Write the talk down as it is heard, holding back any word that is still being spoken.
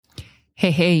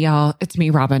Hey, y'all. It's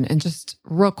me, Robin. And just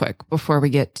real quick before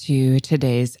we get to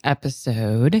today's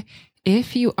episode,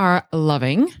 if you are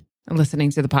loving listening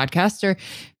to the podcast, or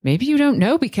maybe you don't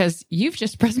know because you've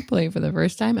just pressed play for the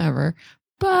first time ever,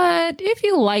 but if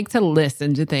you like to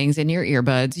listen to things in your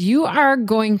earbuds, you are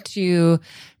going to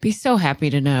be so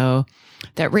happy to know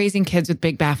that Raising Kids with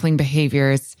Big Baffling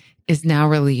Behaviors is now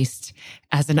released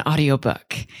as an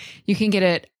audiobook. You can get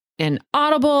it in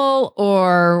Audible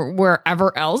or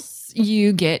wherever else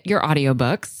you get your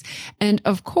audiobooks. And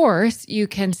of course, you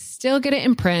can still get it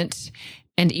in print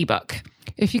and ebook.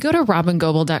 If you go to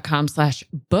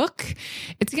robingoble.com/book,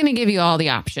 it's going to give you all the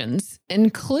options,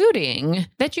 including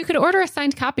that you could order a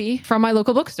signed copy from my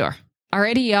local bookstore.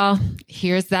 Alrighty, y'all.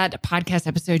 Here's that podcast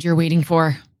episode you're waiting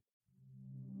for.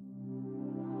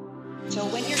 So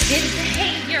when your kid's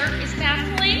behavior is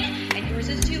baffling, and yours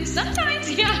is too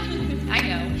sometimes, yeah, I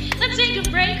know. Let's take a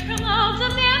break from all the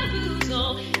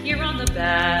bamboozle here on the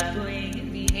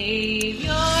Baffling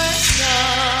Behavior Show.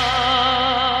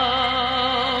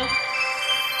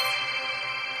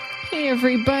 Hey,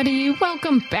 everybody.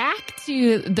 Welcome back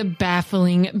to the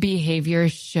Baffling Behavior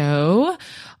Show,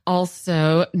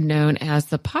 also known as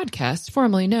the podcast,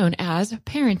 formerly known as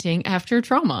Parenting After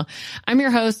Trauma. I'm your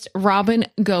host, Robin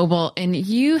Goble, and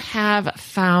you have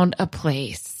found a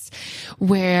place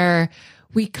where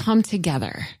we come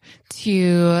together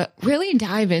to really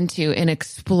dive into and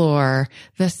explore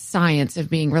the science of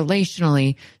being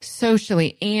relationally,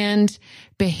 socially, and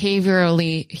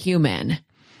behaviorally human.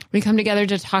 We come together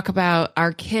to talk about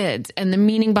our kids and the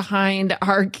meaning behind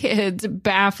our kids'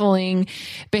 baffling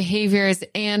behaviors,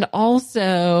 and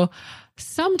also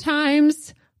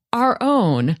sometimes our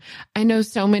own. I know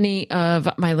so many of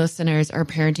my listeners are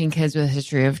parenting kids with a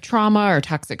history of trauma or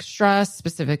toxic stress,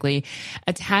 specifically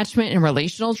attachment and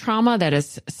relational trauma. That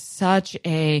is such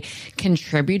a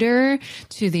contributor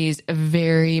to these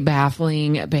very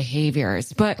baffling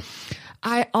behaviors. But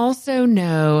I also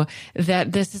know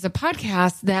that this is a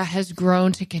podcast that has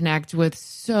grown to connect with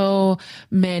so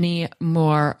many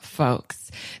more folks,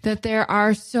 that there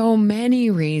are so many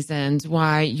reasons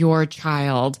why your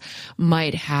child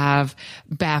might have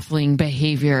baffling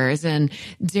behaviors and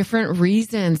different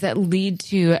reasons that lead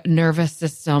to nervous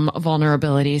system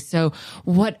vulnerability. So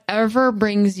whatever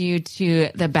brings you to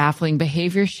the Baffling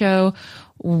Behavior Show,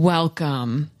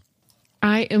 welcome.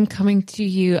 I am coming to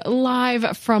you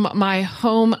live from my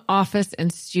home office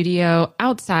and studio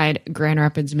outside Grand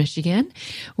Rapids, Michigan,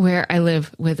 where I live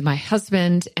with my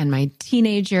husband and my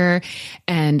teenager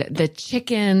and the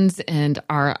chickens and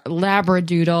our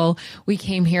Labradoodle. We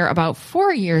came here about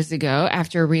 4 years ago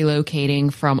after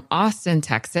relocating from Austin,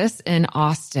 Texas. In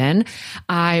Austin,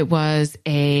 I was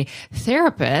a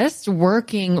therapist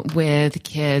working with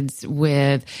kids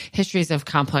with histories of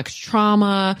complex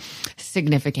trauma,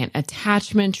 significant attachment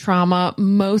trauma.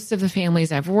 Most of the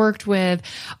families I've worked with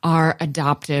are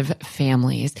adoptive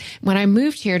families. When I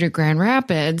moved here to Grand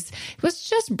Rapids, it was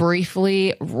just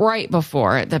briefly right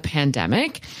before the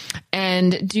pandemic.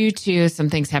 And due to some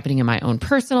things happening in my own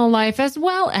personal life, as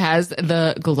well as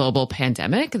the global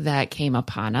pandemic that came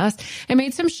upon us, I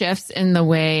made some shifts in the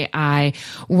way I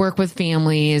work with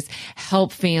families,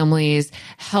 help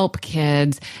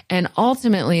kids. And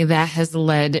ultimately that has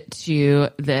led to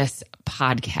this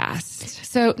podcast.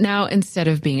 So now instead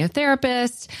of being a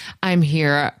therapist, I'm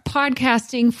here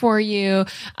podcasting for you.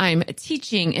 I'm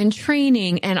teaching and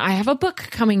training, and I have a book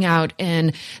coming out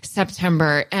in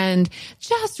September, and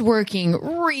just working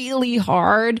really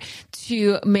hard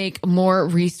to make more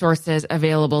resources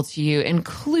available to you,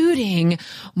 including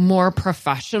more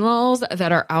professionals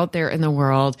that are out there in the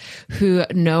world who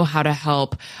know how to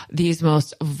help these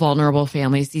most vulnerable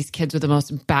families, these kids with the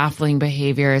most baffling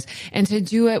behaviors, and to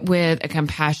do it with a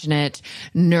compassionate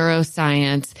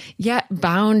neuroscience, yet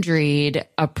boundaried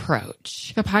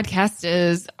approach. The podcast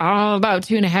is about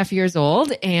 2.5 years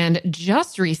old, and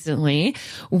just recently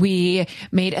we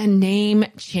made a name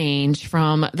change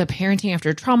from the Parenting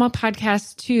After Trauma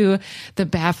podcast to the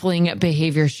Baffling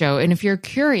Behavior Show. And if you're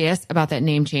curious about that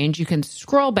name change, you can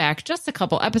scroll back just a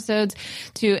couple episodes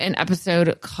to an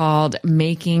episode called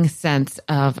Making Sense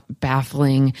of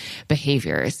Baffling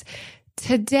Behaviors.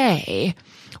 Today,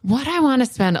 what I want to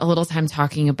spend a little time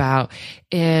talking about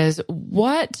is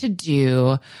what to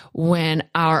do when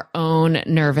our own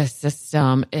nervous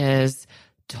system is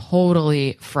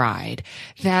totally fried,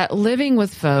 that living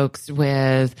with folks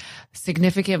with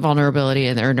significant vulnerability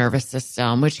in their nervous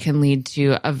system, which can lead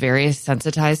to a very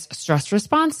sensitized stress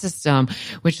response system,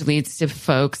 which leads to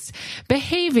folks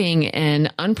behaving in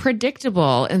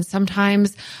unpredictable and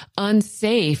sometimes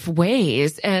unsafe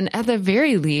ways. And at the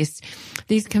very least,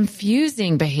 these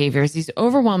confusing behaviors, these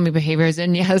overwhelming behaviors,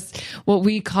 and yes, what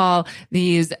we call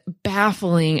these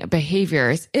baffling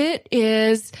behaviors, it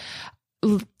is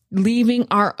leaving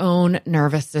our own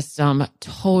nervous system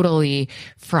totally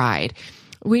fried.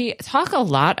 We talk a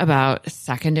lot about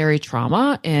secondary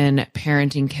trauma in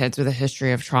parenting kids with a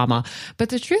history of trauma, but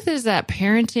the truth is that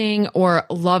parenting or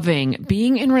loving,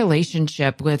 being in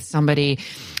relationship with somebody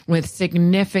with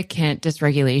significant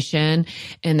dysregulation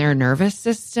in their nervous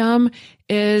system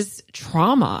is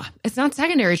trauma. It's not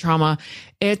secondary trauma.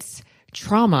 It's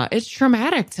trauma. It's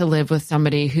traumatic to live with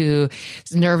somebody whose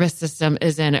nervous system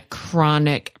is in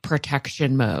chronic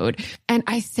protection mode. And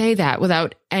I say that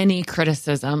without any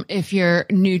criticism. If you're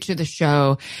new to the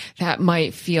show, that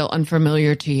might feel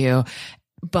unfamiliar to you.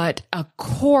 But a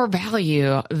core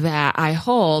value that I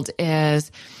hold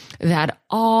is that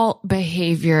all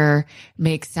behavior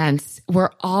makes sense.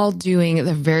 We're all doing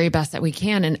the very best that we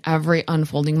can in every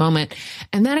unfolding moment.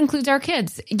 And that includes our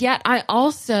kids. Yet I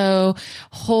also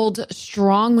hold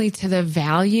strongly to the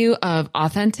value of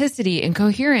authenticity and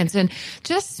coherence and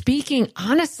just speaking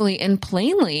honestly and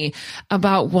plainly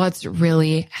about what's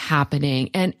really happening.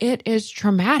 And it is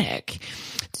traumatic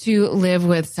to live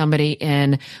with somebody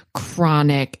in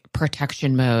chronic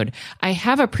protection mode. I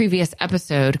have a previous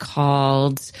episode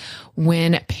called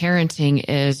When Parenting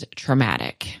is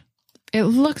Traumatic. It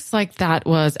looks like that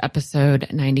was episode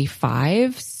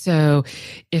 95. So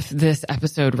if this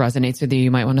episode resonates with you,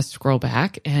 you might want to scroll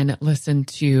back and listen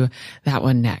to that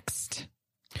one next.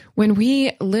 When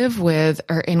we live with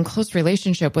or in close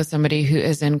relationship with somebody who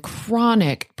is in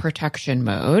chronic protection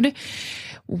mode,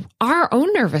 our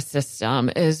own nervous system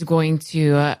is going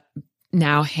to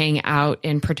now hang out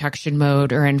in protection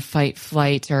mode or in fight,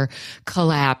 flight, or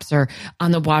collapse, or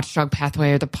on the watchdog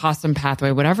pathway or the possum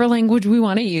pathway, whatever language we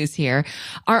want to use here.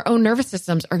 Our own nervous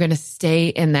systems are going to stay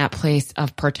in that place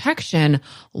of protection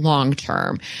long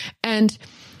term. And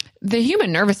the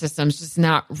human nervous system is just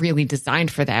not really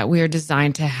designed for that. We are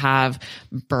designed to have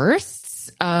bursts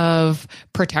of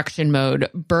protection mode,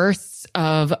 bursts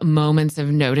of moments of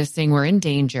noticing we're in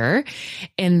danger,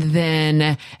 and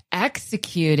then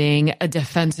executing a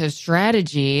defensive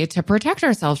strategy to protect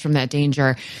ourselves from that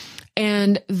danger.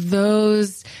 And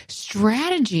those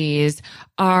strategies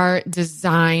are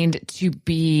designed to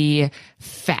be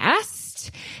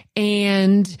fast,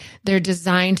 and they're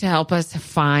designed to help us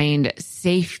find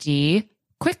safety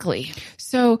quickly.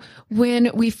 So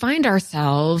when we find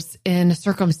ourselves in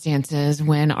circumstances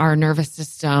when our nervous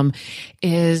system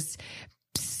is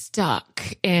stuck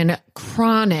in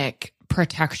chronic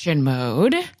protection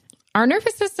mode, our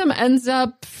nervous system ends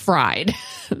up fried.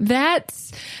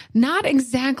 That's not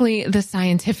exactly the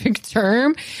scientific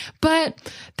term, but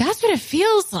that's what it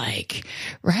feels like,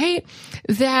 right?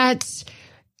 That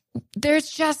there's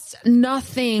just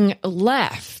nothing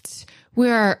left. We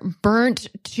are burnt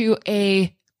to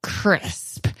a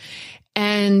crisp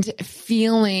and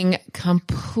feeling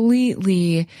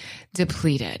completely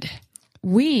depleted.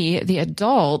 We, the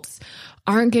adults,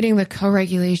 aren't getting the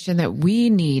co-regulation that we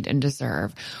need and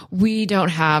deserve. We don't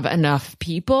have enough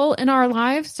people in our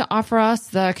lives to offer us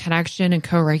the connection and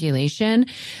co-regulation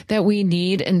that we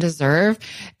need and deserve.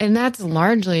 And that's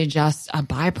largely just a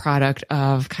byproduct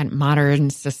of kind of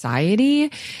modern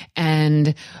society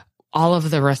and all of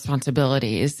the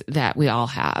responsibilities that we all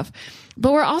have.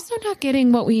 But we're also not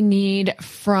getting what we need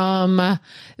from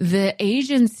the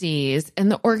agencies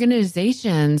and the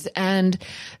organizations and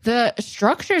the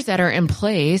structures that are in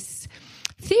place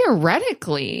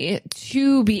theoretically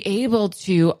to be able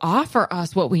to offer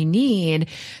us what we need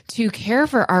to care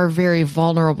for our very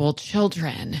vulnerable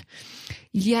children.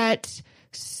 Yet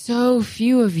so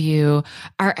few of you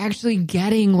are actually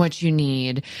getting what you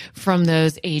need from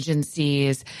those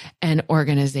agencies and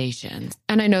organizations.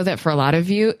 And I know that for a lot of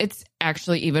you, it's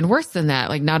actually even worse than that.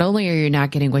 Like, not only are you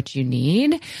not getting what you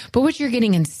need, but what you're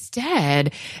getting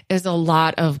instead is a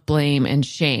lot of blame and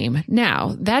shame.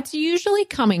 Now, that's usually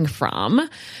coming from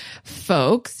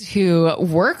folks who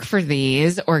work for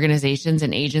these organizations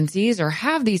and agencies or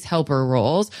have these helper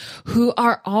roles who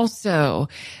are also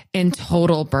in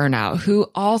total burnout, who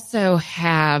also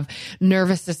have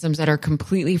nervous systems that are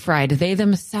completely fried. They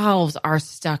themselves are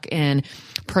stuck in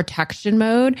protection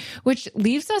mode, which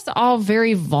leaves us all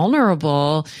very vulnerable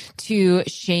vulnerable to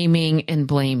shaming and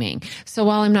blaming. So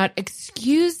while I'm not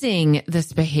excusing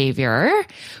this behavior,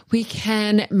 we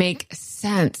can make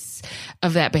sense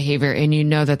of that behavior. And you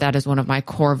know that that is one of my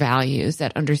core values,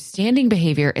 that understanding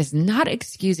behavior is not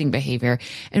excusing behavior.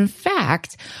 In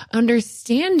fact,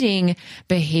 understanding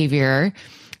behavior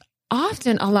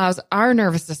often allows our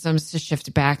nervous systems to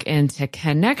shift back into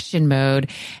connection mode,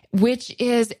 which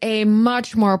is a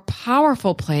much more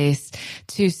powerful place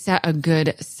to set a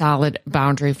good, solid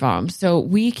boundary from. So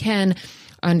we can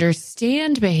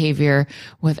understand behavior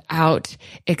without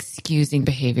excusing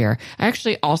behavior. I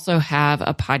actually also have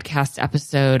a podcast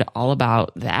episode all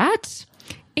about that.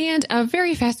 And a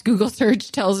very fast Google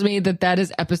search tells me that that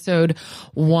is episode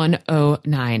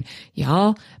 109.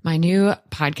 Y'all, my new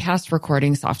podcast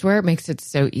recording software makes it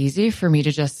so easy for me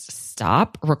to just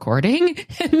stop recording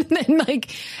and then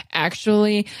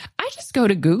actually I just go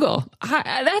to Google.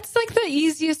 That's the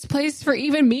easiest place for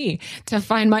even me to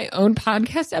find my own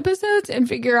podcast episodes and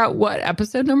figure out what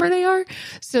episode number they are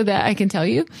so that I can tell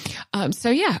you. So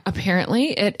yeah,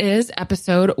 apparently it is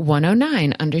episode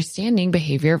 109, understanding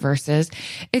behavior versus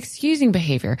excusing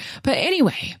behavior. But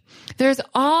anyway, there's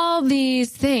all these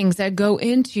things that go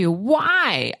into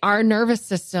why our nervous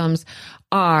systems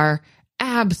are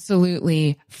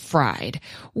absolutely fried.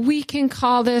 We can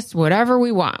call this whatever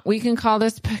we want. We can call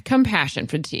this compassion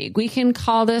fatigue. We can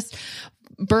call this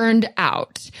burned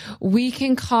out. We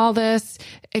can call this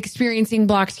experiencing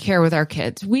blocked care with our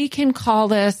kids. We can call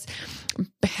this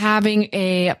having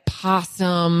a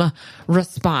possum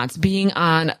response, being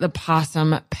on the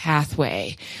possum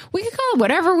pathway. We can call it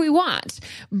whatever we want.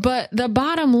 But the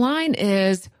bottom line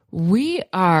is we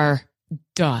are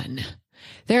done.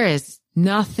 There is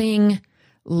nothing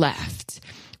left,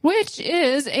 which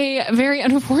is a very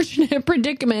unfortunate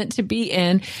predicament to be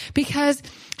in, because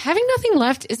having nothing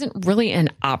left isn't really an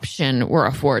option we're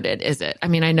afforded, is it? I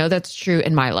mean, I know that's true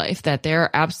in my life, that there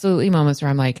are absolutely moments where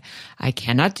I'm like, I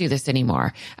cannot do this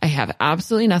anymore. I have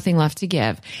absolutely nothing left to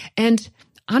give. And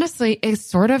honestly, it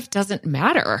sort of doesn't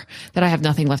matter that I have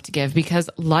nothing left to give,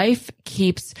 because life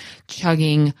keeps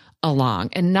chugging along.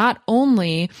 And not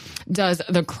only does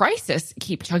the crisis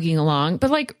keep chugging along,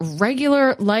 but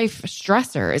regular life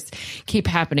stressors keep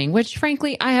happening, which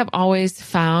frankly, I have always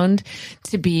found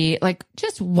to be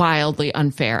just wildly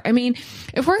unfair. I mean,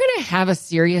 if we're going to have a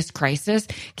serious crisis,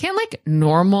 can't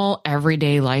normal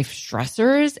everyday life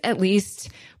stressors at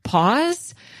least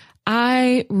pause?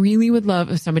 I really would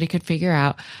love if somebody could figure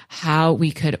out how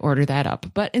we could order that up.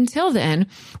 But until then,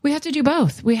 we have to do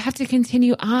both. We have to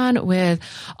continue on with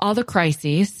all the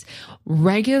crises,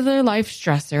 regular life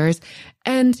stressors,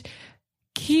 and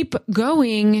keep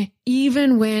going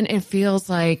even when it feels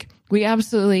like we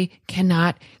absolutely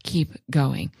cannot keep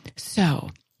going. So,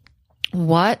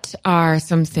 what are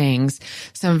some things,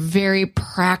 some very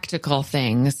practical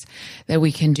things that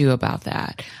we can do about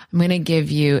that? I'm going to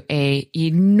give you an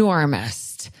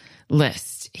enormous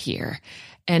list here.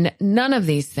 And none of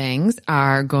these things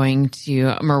are going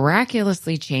to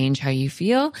miraculously change how you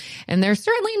feel. And they're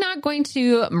certainly not going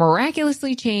to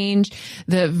miraculously change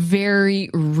the very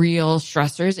real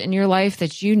stressors in your life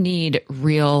that you need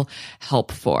real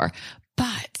help for.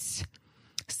 But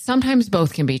sometimes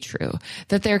both can be true,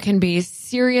 that there can be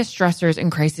serious stressors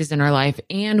and crises in our life,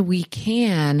 and we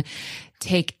can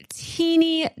take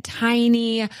teeny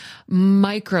tiny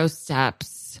micro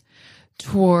steps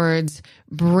towards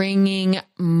bringing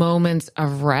moments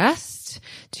of rest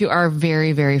to our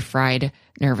very, very fried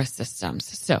nervous systems.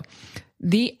 So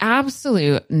the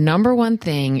absolute number one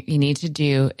thing you need to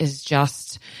do is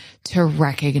just to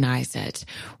recognize it.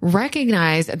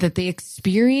 Recognize that the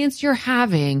experience you're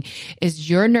having is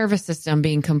your nervous system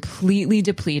being completely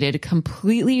depleted,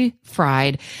 completely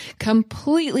fried,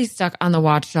 completely stuck on the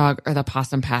watchdog or the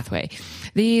possum pathway.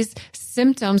 These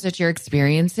symptoms that you're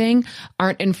experiencing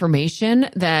aren't information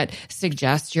that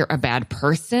suggests you're a bad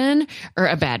person or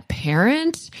a bad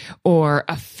parent or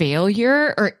a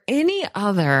failure or any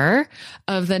other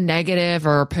of the negative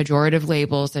or pejorative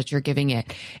labels that you're giving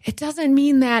it. It doesn't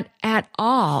mean that at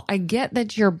all. I get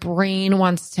that your brain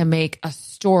wants to make a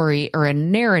story or a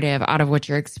narrative out of what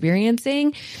you're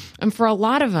experiencing. And for a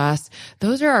lot of us,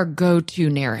 those are our go-to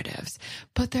narratives,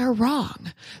 but they're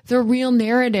wrong. The real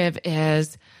narrative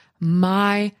is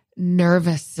my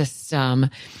nervous system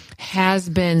has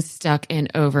been stuck in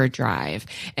overdrive,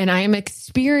 and I am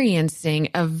experiencing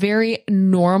a very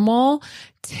normal,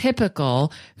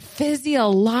 typical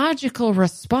physiological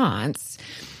response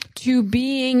to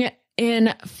being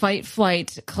in fight,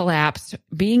 flight, collapse,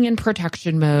 being in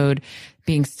protection mode,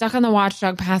 being stuck on the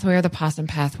watchdog pathway or the possum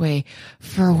pathway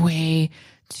for way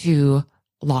too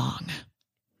long.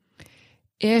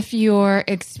 if you're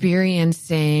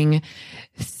experiencing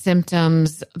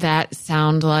symptoms that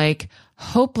sound like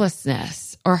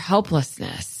hopelessness or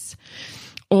helplessness,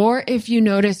 or if you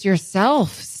notice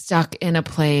yourself stuck in a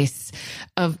place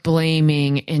of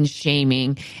blaming and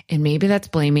shaming, and maybe that's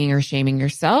blaming or shaming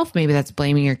yourself, maybe that's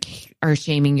blaming or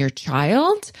shaming your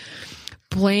child.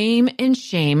 Blame and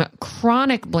shame,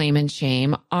 chronic blame and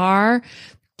shame are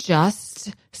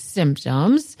just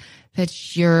symptoms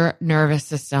that your nervous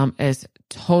system is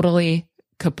totally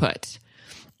kaput.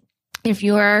 If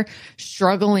you are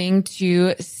struggling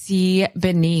to see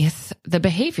beneath the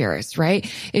behaviors,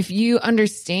 right? If you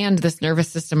understand this nervous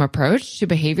system approach to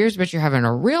behaviors, but you're having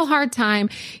a real hard time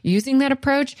using that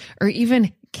approach or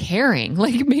even caring,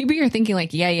 like maybe you're thinking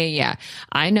like, yeah.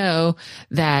 I know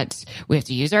that we have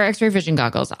to use our X-ray vision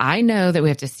goggles. I know that we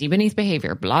have to see beneath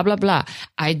behavior, blah, blah, blah.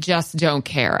 I just don't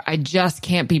care. I just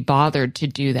can't be bothered to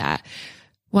do that.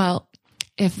 Well,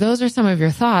 if those are some of your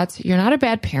thoughts, you're not a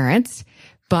bad parent,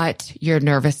 but your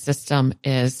nervous system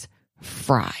is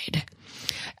fried.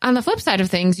 On the flip side of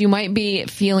things, you might be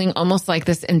feeling almost like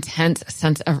this intense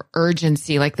sense of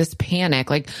urgency, like this panic,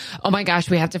 like, oh my gosh,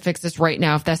 we have to fix this right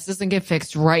now. If this doesn't get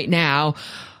fixed right now,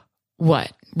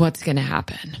 what's going to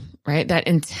happen, right? That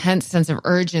intense sense of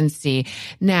urgency.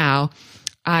 Now,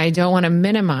 I don't want to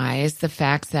minimize the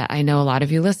fact that I know a lot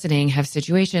of you listening have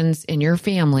situations in your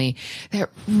family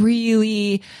that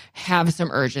really have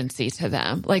some urgency to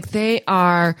them. Like they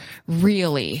are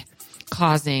really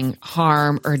causing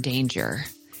harm or danger.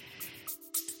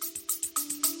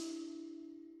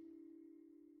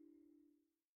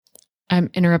 I'm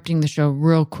interrupting the show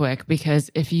real quick because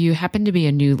if you happen to be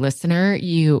a new listener,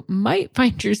 you might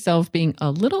find yourself being a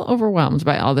little overwhelmed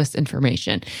by all this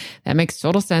information. That makes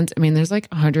total sense. I mean, there's like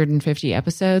 150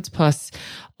 episodes plus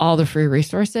all the free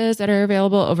resources that are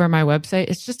available over my website.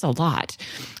 It's just a lot.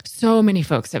 So many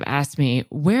folks have asked me,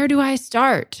 where do I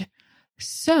start?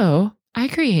 So I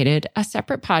created a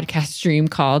separate podcast stream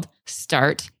called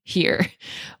Start Here.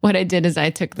 What I did is I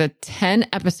took the 10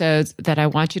 episodes that I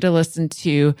want you to listen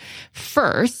to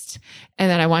first, and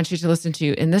then I want you to listen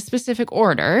to in this specific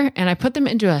order, and I put them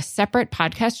into a separate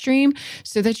podcast stream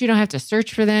so that you don't have to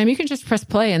search for them. You can just press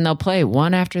play and they'll play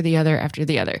one after the other after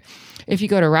the other. If you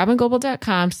go to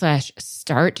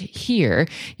robingoble.com/start here,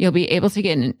 you'll be able to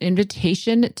get an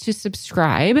invitation to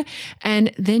subscribe,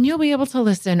 and then you'll be able to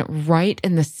listen right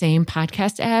in the same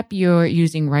podcast app you're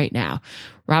using right now.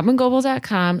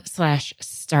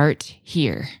 robingoble.com/start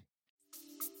here.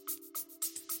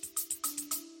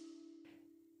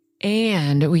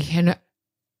 And we can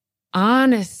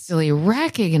honestly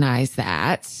recognize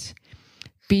that,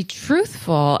 be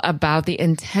truthful about the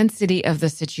intensity of the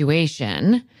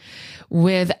situation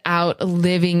without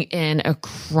living in a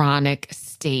chronic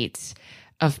state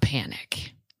of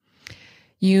panic.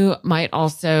 You might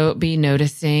also be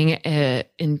noticing an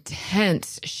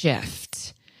intense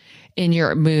shift in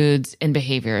your moods and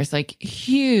behaviors, like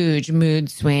huge mood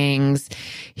swings,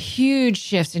 huge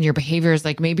shifts in your behaviors.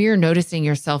 Like maybe you're noticing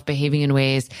yourself behaving in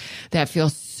ways that feel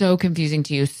so confusing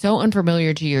to you, so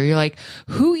unfamiliar to you. You're like,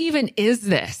 who even is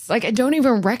this? Like, I don't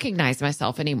even recognize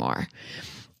myself anymore.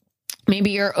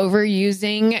 Maybe you're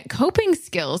overusing coping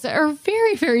skills that are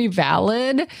very, very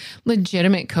valid,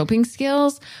 legitimate coping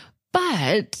skills,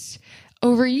 but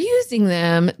overusing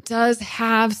them does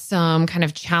have some kind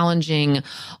of challenging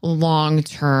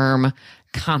long-term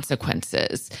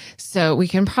consequences. So we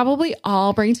can probably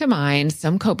all bring to mind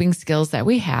some coping skills that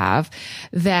we have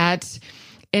that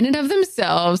in and of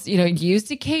themselves, used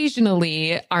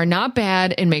occasionally are not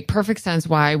bad and make perfect sense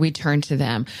why we turn to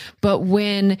them. But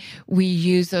when we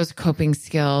use those coping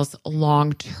skills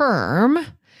long-term,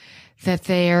 that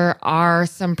there are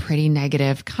some pretty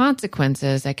negative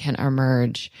consequences that can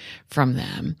emerge from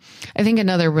them. I think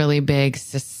another really big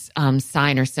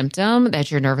sign or symptom that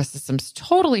your nervous system's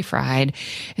totally fried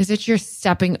is that you're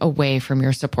stepping away from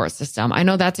your support system. I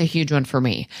know that's a huge one for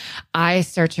me. I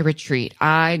start to retreat.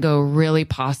 I go really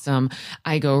possum.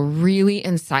 I go really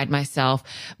inside myself.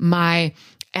 My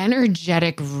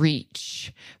energetic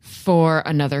reach for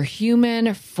another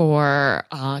human, for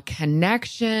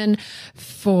connection,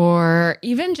 for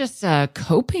even just a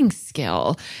coping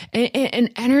skill, an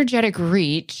energetic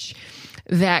reach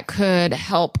that could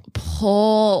help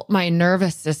pull my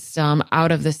nervous system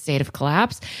out of the state of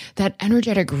collapse, that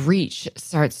energetic reach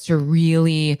starts to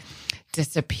really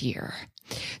disappear.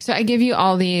 So I give you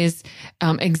all these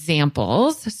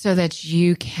examples so that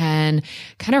you can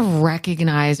kind of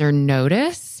recognize or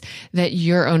notice that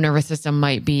your own nervous system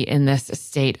might be in this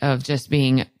state of just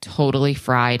being totally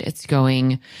fried. It's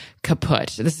going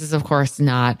kaput. This is, of course,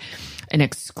 not an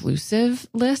exclusive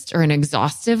list or an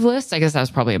exhaustive list. I guess that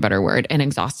was probably a better word, an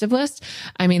exhaustive list.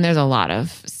 I mean, there's a lot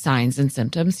of signs and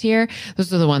symptoms here.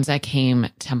 Those are the ones that came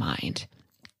to mind.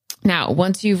 Now,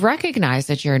 once you've recognized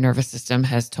that your nervous system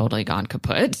has totally gone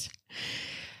kaput,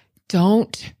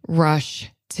 don't rush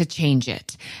to change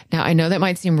it. Now, I know that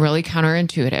might seem really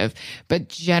counterintuitive, but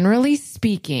generally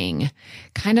speaking,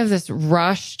 kind of this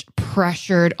rushed,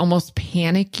 pressured, almost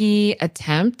panicky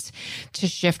attempt to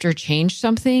shift or change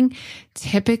something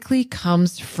typically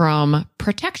comes from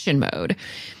protection mode.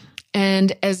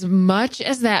 And as much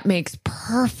as that makes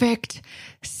perfect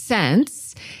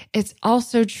sense, it's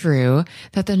also true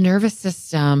that the nervous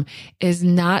system is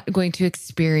not going to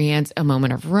experience a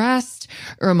moment of rest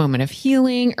or a moment of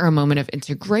healing or a moment of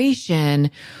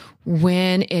integration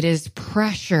when it is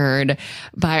pressured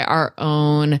by our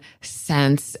own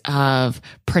sense of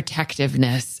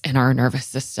protectiveness in our nervous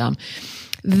system.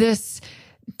 This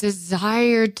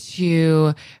desire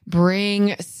to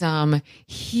bring some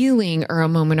healing or a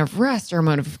moment of rest or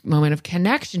a moment of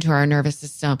connection to our nervous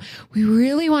system, we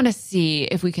really want to see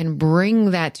if we can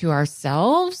bring that to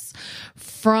ourselves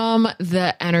from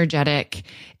the energetic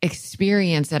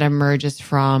experience that emerges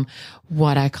from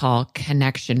what I call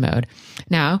connection mode.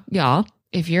 Now, y'all,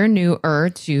 if you're newer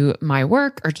to my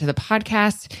work or to the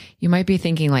podcast, you might be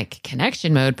thinking like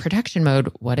connection mode, protection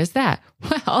mode, what is that?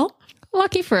 Well,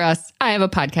 lucky for us, I have a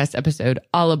podcast episode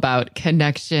all about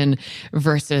connection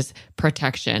versus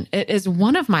protection. It is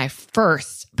one of my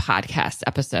first podcast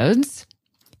episodes.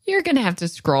 You're going to have to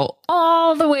scroll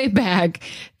all the way back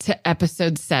to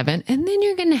episode 7, and then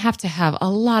you're going to have a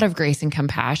lot of grace and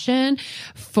compassion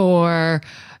for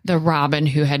the Robin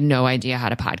who had no idea how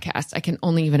to podcast. I can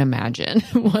only even imagine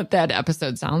what that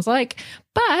episode sounds like,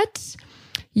 but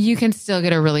you can still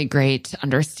get a really great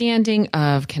understanding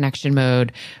of connection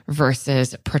mode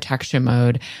versus protection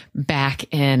mode back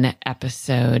in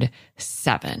episode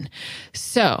 7.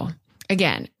 So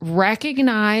again,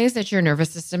 recognize that your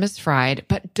nervous system is fried,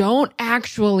 but don't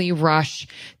actually rush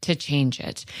to change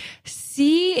it.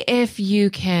 See if you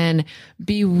can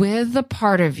be with the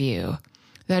part of you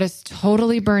that is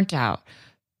totally burnt out,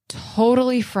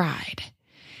 totally fried.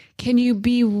 Can you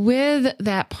be with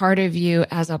that part of you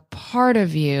as a part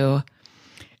of you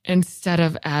instead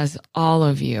of as all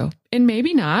of you? And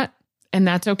maybe not, and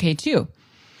that's okay too.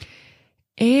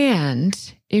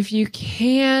 And if you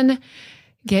can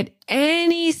get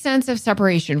any sense of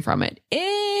separation from it,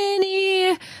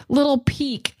 any little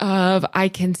peak of, I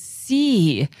can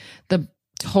see the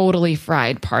totally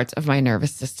fried parts of my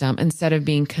nervous system instead of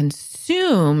being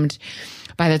consumed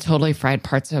by the totally fried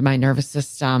parts of my nervous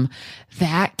system,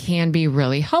 that can be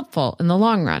really helpful in the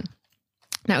long run.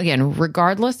 Now, again,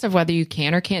 regardless of whether you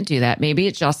can or can't do that, maybe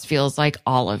it just feels like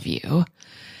all of you.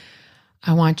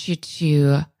 I want you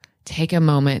to take a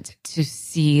moment to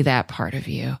see that part of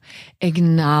you,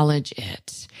 acknowledge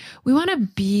it. We want to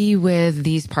be with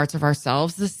these parts of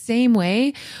ourselves the same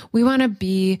way we want to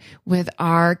be with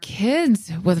our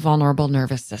kids with vulnerable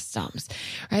nervous systems,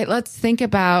 right? Let's think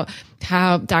about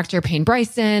how Dr. Payne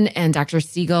Bryson and Dr.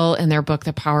 Siegel in their book,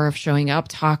 The Power of Showing Up,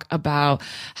 talk about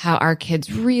how our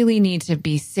kids really need to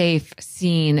be safe,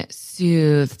 seen,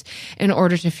 soothed in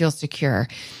order to feel secure.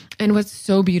 And what's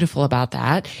so beautiful about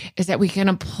that is that we can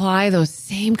apply those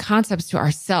same concepts to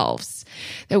ourselves,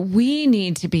 that we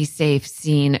need to be safe,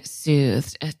 seen,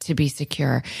 soothed, to be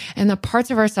secure. And the parts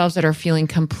of ourselves that are feeling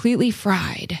completely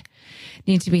fried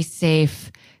need to be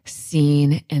safe,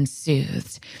 seen, and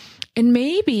soothed. And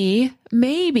maybe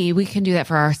we can do that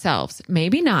for ourselves.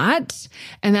 Maybe not.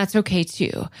 And that's okay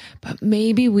too. But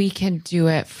maybe we can do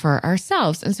it for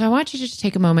ourselves. And so I want you to just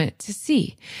take a moment to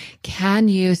see. Can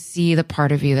you see the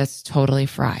part of you that's totally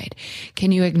fried?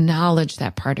 Can you acknowledge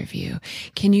that part of you?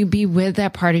 Can you be with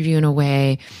that part of you in a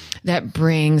way that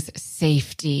brings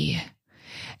safety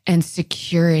and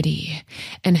security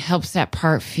and helps that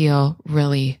part feel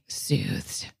really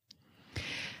soothed?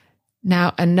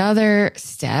 Now, another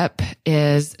step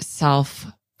is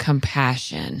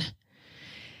self-compassion.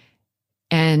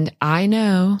 And I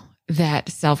know that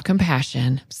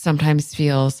self-compassion sometimes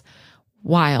feels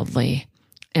wildly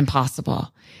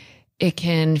impossible. It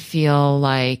can feel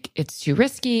like it's too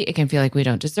risky. It can feel like we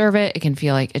don't deserve it. It can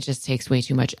feel like it just takes way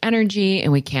too much energy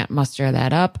and we can't muster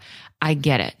that up. I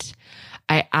get it.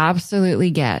 I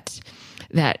absolutely get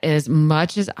that as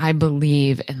much as I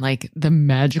believe in like the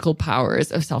magical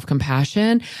powers of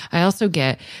self-compassion, I also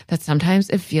get that sometimes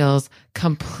it feels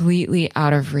completely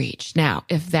out of reach. Now,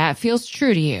 if that feels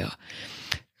true to you,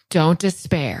 don't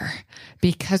despair,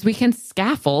 because we can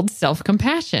scaffold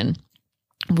self-compassion.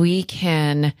 We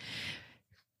can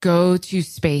go to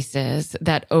spaces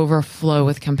that overflow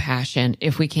with compassion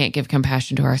if we can't give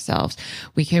compassion to ourselves.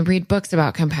 We can read books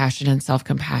about compassion and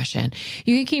self-compassion.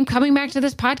 You can keep coming back to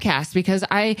this podcast because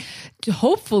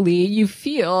hopefully you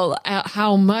feel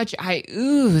how much I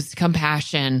ooze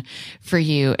compassion for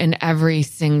you in every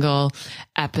single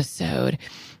episode.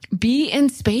 Be in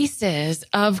spaces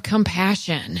of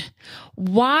compassion.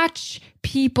 Watch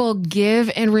people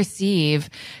give and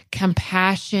receive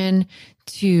compassion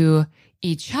to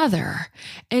each other,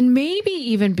 and maybe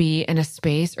even be in a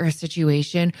space or a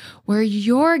situation where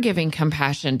you're giving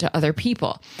compassion to other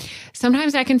people.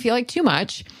 Sometimes that can feel like too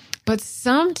much, but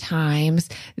sometimes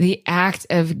the act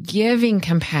of giving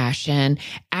compassion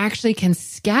actually can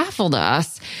scaffold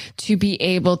us to be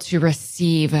able to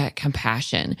receive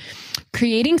compassion.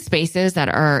 Creating spaces that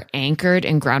are anchored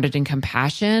and grounded in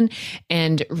compassion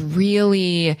and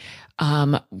really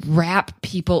wrap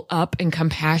people up in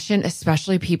compassion,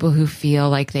 especially people who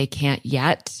feel like they can't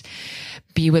yet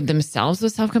be with themselves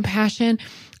with self-compassion,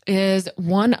 is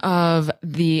one of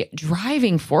the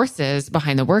driving forces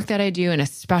behind the work that I do, and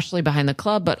especially behind the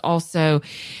club, but also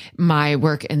my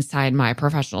work inside my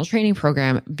professional training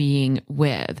program, Being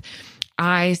With.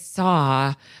 I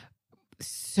saw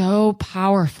so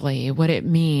powerfully what it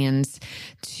means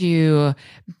to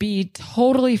be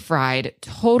totally fried,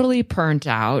 totally burnt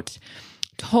out,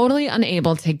 totally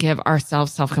unable to give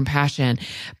ourselves self-compassion,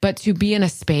 but to be in a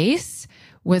space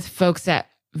with folks that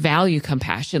value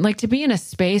compassion, like to be in a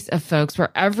space of folks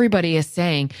where everybody is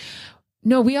saying,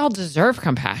 no, we all deserve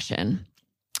compassion.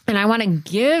 And I want to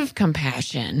give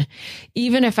compassion,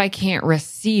 even if I can't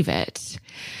receive it.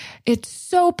 It's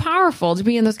so powerful to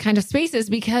be in those kind of spaces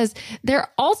because there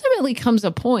ultimately comes a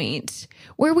point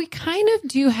where we kind of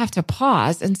do have to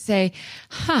pause and say,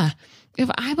 if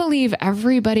I believe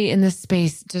everybody in this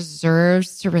space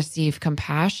deserves to receive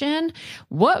compassion,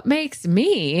 what makes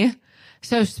me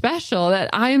so special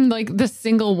that I'm like the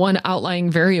single one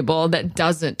outlying variable that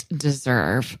doesn't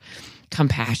deserve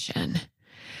compassion?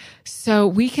 So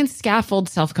we can scaffold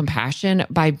self-compassion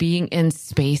by being in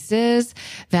spaces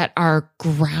that are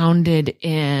grounded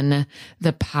in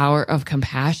the power of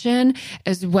compassion,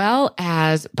 as well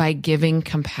as by giving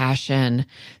compassion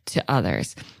to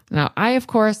others. Now, I, of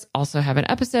course, also have an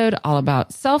episode all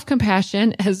about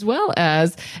self-compassion, as well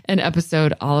as an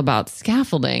episode all about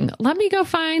scaffolding. Let me go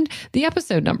find the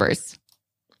episode numbers.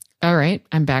 All right,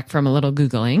 I'm back from a little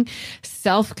Googling.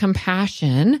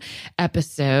 Self-compassion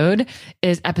episode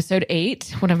is episode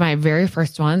 8, one of my very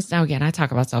first ones. Now, again, I talk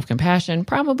about self-compassion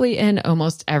probably in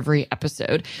almost every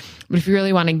episode. But if you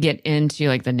really want to get into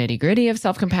like the nitty-gritty of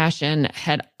self-compassion,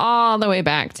 head all the way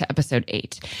back to episode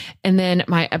 8. And then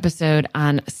my episode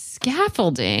on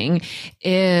scaffolding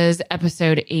is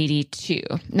episode 82.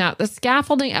 Now, the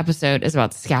scaffolding episode is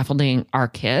about scaffolding our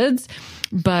kids,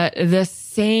 but the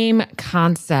same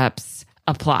concepts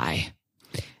apply.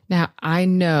 Now, I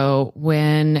know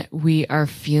when we are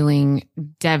feeling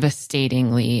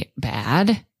devastatingly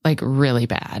bad, like really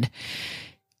bad,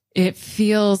 it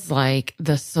feels like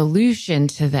the solution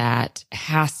to that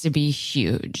has to be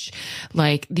huge.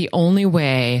 Like the only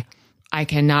way I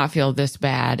cannot feel this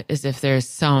bad is if there's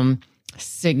some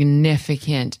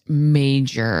significant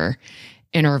major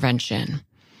intervention.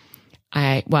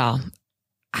 I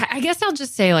guess I'll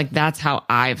just say like that's how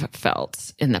I've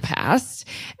felt in the past.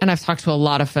 And I've talked to a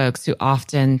lot of folks who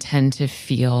often tend to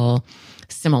feel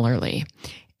similarly.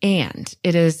 And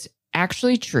it is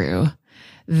actually true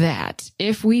that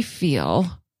if we feel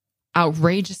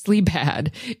outrageously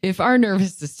bad, if our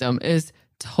nervous system is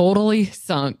totally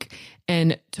sunk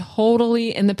and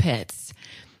totally in the pits,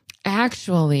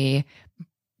 actually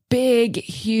big,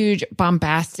 huge,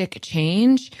 bombastic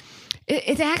change,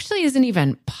 it actually isn't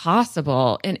even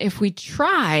possible. And if we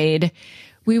tried,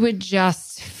 we would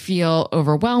just feel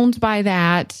overwhelmed by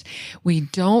that. We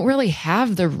don't really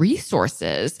have the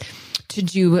resources to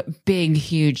do big,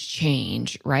 huge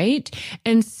change, right?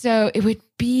 And so it would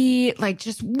be like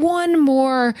just one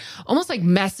more almost like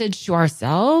message to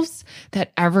ourselves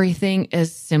that everything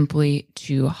is simply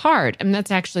too hard. And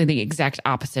that's actually the exact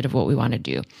opposite of what we want to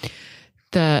do.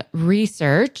 The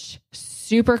research,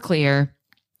 super clear.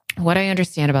 what I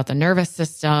understand about the nervous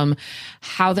system,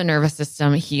 how the nervous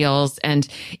system heals, and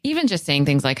even just saying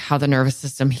things like how the nervous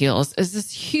system heals is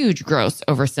this huge, gross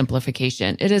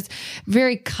oversimplification. It is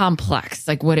very complex,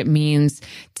 like what it means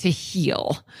to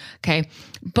heal. Okay.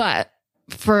 But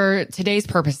for today's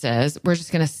purposes, we're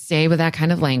just going to stay with that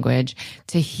kind of language.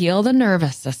 To heal the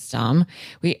nervous system,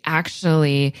 we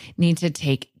actually need to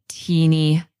take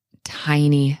teeny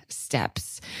tiny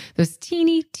steps. Those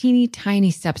teeny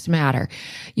tiny steps matter.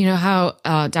 You know how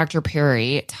Dr.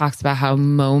 Perry talks about how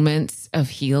moments of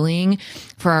healing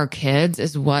for our kids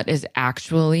is what is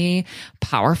actually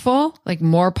powerful, like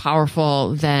more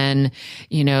powerful than,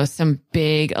 some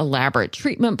big elaborate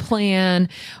treatment plan.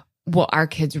 What our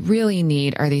kids really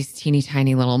need are these teeny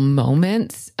tiny little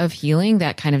moments of healing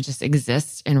that kind of just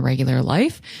exist in regular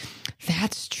life.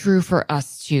 That's true for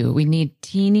us too. We need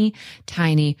teeny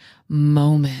tiny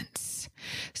moments.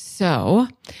 So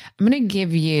I'm going to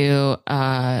give you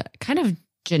a kind of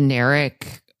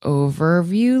generic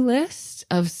overview list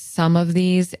of some of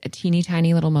these teeny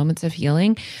tiny little moments of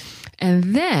healing.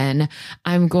 And then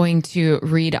I'm going to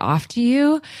read off to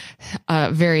you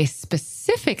a very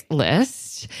specific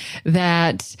list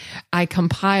that I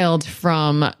compiled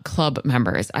from club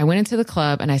members. I went into the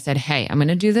club and I said, hey, I'm going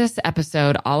to do this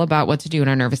episode all about what to do when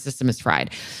our nervous system is fried.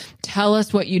 Tell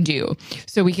us what you do.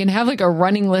 So we can have like a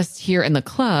running list here in the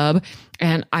club.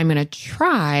 And I'm going to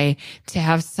try to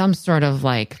have some sort of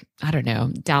downloadable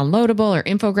or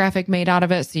infographic made out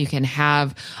of it so you can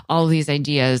have all these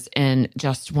ideas in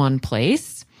just one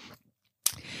place.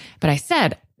 But I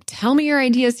said, tell me your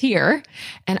ideas here,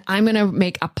 and I'm going to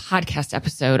make a podcast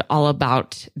episode all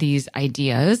about these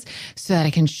ideas so that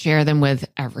I can share them with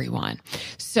everyone.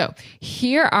 So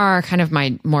here are kind of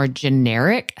my more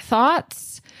generic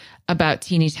thoughts about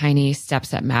teeny tiny steps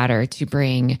that matter to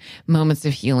bring moments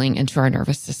of healing into our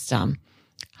nervous system.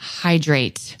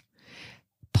 Hydrate.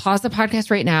 Pause the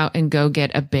podcast right now and go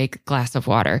get a big glass of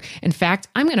water. In fact,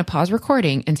 I'm going to pause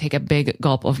recording and take a big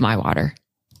gulp of my water.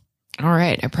 All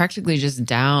right. I practically just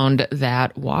downed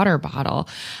that water bottle.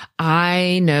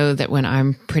 I know that when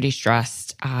I'm pretty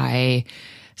stressed, I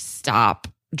stop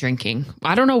drinking.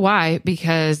 I don't know why,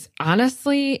 because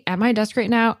honestly, at my desk right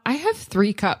now, I have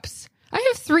 3 cups.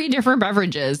 I have 3 different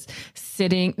beverages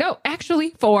sitting. No, actually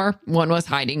 4. One was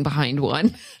hiding behind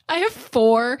one. I have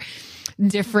 4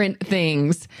 different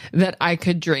things that I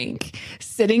could drink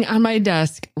sitting on my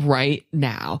desk right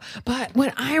now. But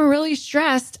when I'm really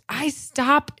stressed, I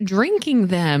stop drinking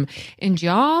them. And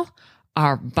y'all,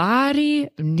 our body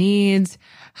needs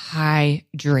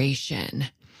hydration.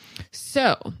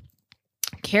 So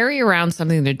carry around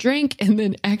something to drink and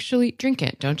then actually drink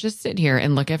it. Don't just sit here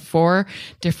and look at 4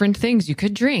 different things you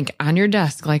could drink on your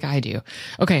desk like I do.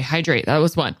 Okay, hydrate. That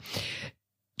was 1.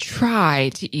 Try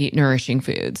to eat nourishing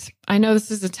foods. I know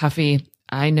this is a toughie.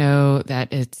 I know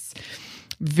that it's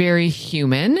very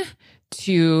human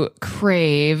to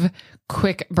crave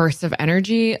quick bursts of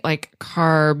energy like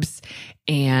carbs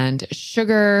and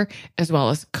sugar, as well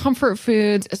as comfort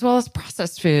foods, as well as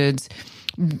processed foods,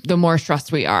 the more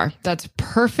stressed we are. That's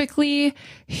perfectly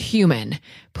human.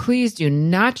 Please do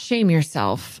not shame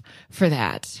yourself for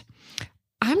that.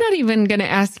 I'm not even going to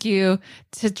ask you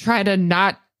to try to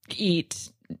not eat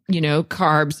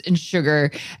carbs and sugar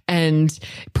and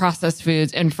processed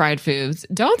foods and fried foods.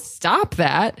 Don't stop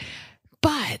that.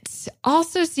 But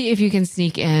also see if you can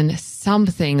sneak in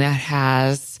something that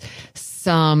has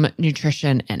some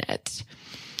nutrition in it.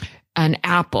 An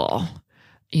apple,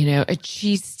 a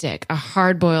cheese stick, a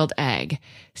hard-boiled egg.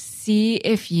 See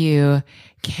if you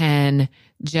can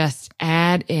just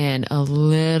add in a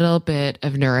little bit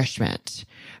of nourishment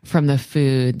from the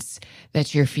foods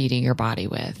that you're feeding your body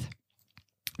with.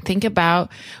 Think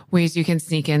about ways you can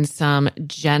sneak in some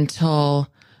gentle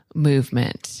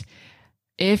movement.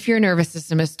 If your nervous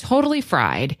system is totally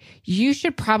fried, you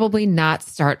should probably not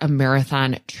start a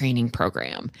marathon training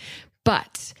program.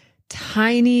 But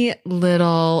tiny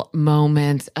little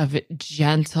moments of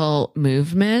gentle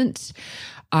movement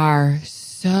are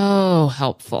so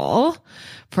helpful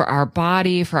for our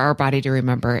body to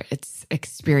remember its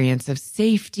experience of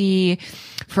safety,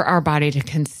 for our body to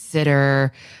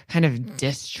consider kind of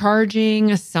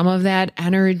discharging some of that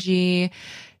energy.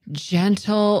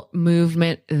 Gentle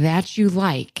movement that you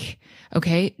like.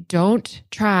 Okay. Don't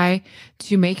try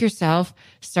to make yourself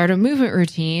start a movement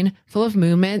routine full of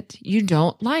movement you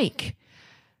don't like.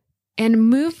 And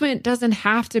movement doesn't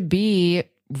have to be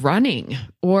running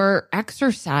or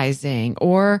exercising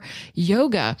or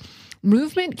yoga.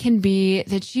 Movement can be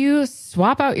that you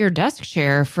swap out your desk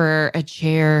chair for a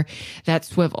chair that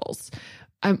swivels.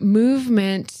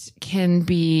 Movement can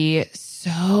be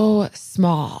so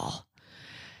small.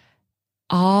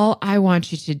 All I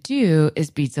want you to do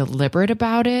is be deliberate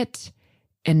about it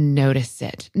and notice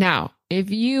it. Now,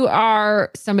 if you are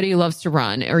somebody who loves to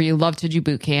run, or you love to do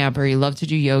boot camp, or you love to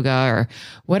do yoga or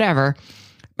whatever,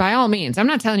 by all means, I'm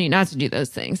not telling you not to do those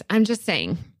things. I'm just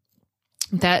saying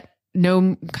that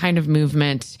no kind of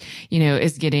movement,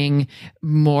 is getting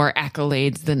more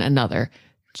accolades than another.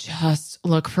 Just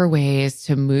look for ways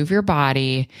to move your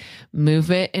body,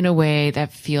 move it in a way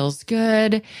that feels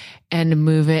good, and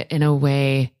move it in a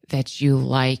way that you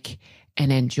like and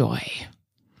enjoy.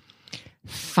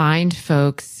 Find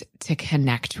folks to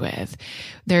connect with.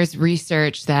 There's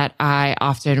research that I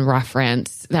often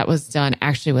reference that was done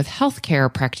actually with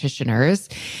healthcare practitioners,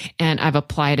 and I've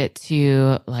applied it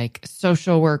to like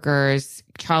social workers,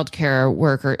 childcare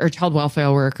workers, or child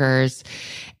welfare workers,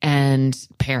 and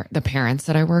the parents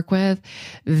that I work with.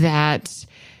 That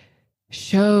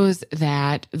shows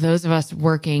that those of us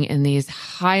working in these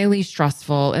highly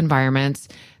stressful environments,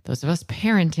 those of us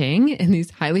parenting in these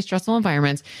highly stressful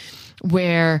environments,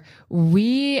 where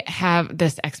we have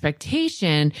this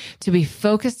expectation to be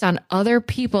focused on other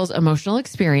people's emotional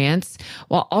experience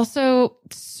while also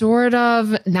sort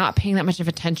of not paying that much of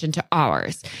attention to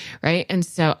ours, right? And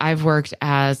so I've worked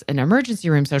as an emergency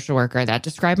room social worker. That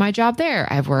described my job there.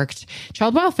 I've worked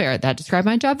child welfare. That described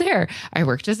my job there. I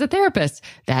worked as a therapist.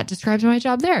 That describes my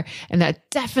job there. And that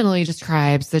definitely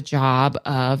describes the job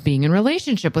of being in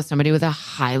relationship with somebody with a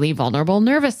highly vulnerable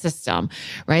nervous system,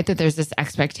 right? That there's this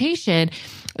expectation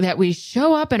that we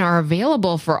show up and are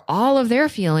available for all of their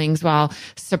feelings while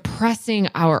suppressing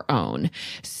our own.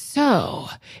 So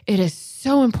it is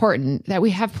so important that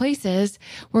we have places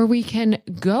where we can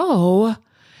go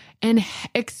and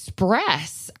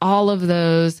express all of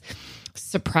those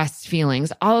suppressed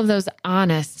feelings, all of those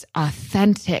honest,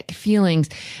 authentic feelings,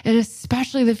 and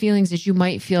especially the feelings that you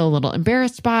might feel a little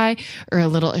embarrassed by or a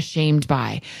little ashamed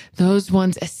by. Those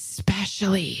ones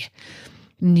especially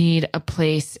need a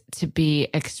place to be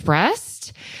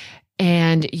expressed,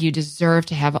 and you deserve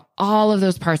to have all of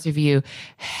those parts of you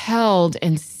held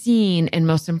and seen, and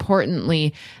most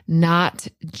importantly, not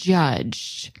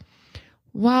judged,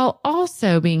 while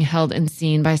also being held and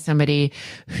seen by somebody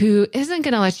who isn't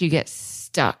going to let you get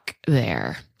stuck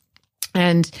there.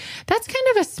 And that's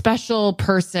kind of a special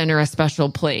person or a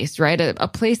special place, right? A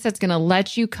place that's going to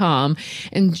let you come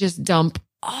and just dump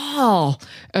all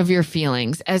of your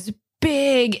feelings, as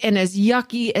big and as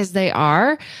yucky as they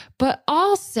are, but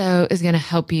also is going to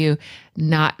help you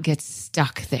not get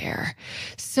stuck there.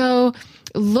 So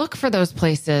look for those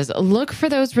places, look for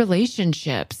those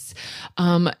relationships.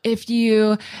 If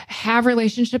you have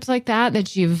relationships like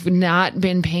that you've not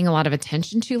been paying a lot of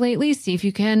attention to lately, see if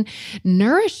you can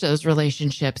nourish those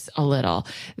relationships a little.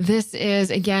 This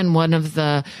is, again, one of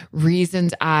the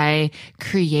reasons I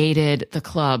created the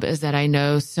club, is that I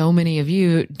know so many of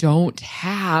you don't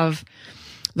have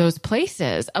those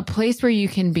places, a place where you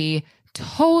can be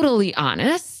totally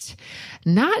honest,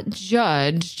 not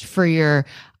judged for your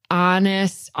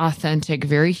honest, authentic,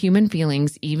 very human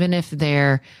feelings, even if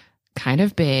they're kind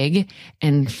of big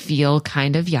and feel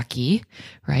kind of yucky,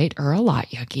 right? Or a lot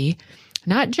yucky.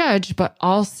 Not judged, but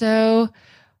also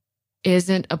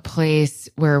isn't a place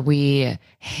where we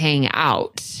hang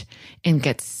out and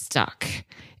get stuck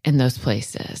in those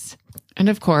places. And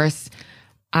of course,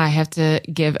 I have to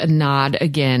give a nod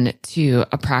again to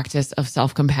a practice of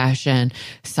self-compassion,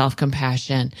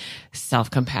 self-compassion,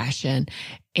 self-compassion.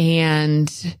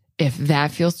 And if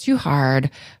that feels too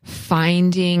hard,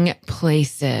 finding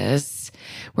places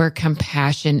where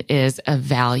compassion is a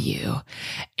value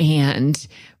and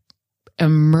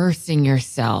immersing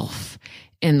yourself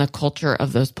in the culture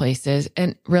of those places.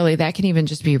 And really, that can even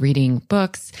just be reading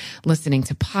books, listening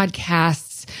to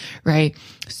podcasts, right?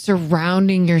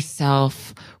 Surrounding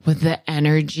yourself with the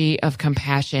energy of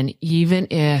compassion, even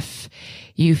if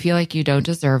you feel like you don't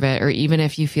deserve it, or even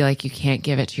if you feel like you can't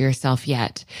give it to yourself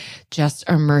yet. Just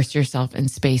immerse yourself in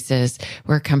spaces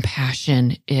where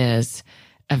compassion is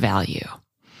a value.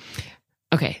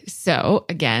 Okay, so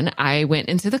again, I went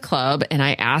into the club and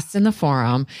I asked in the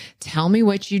forum, tell me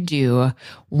what you do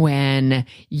when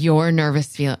your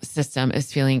nervous system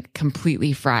is feeling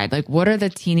completely fried. Like, what are the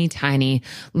teeny tiny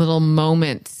little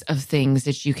moments of things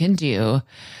that you can do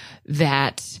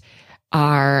that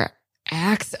are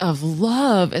acts of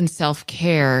love and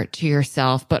self-care to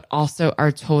yourself, but also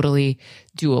are totally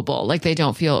doable? Like, they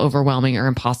don't feel overwhelming or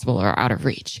impossible or out of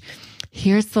reach.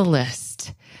 Here's the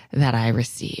list that I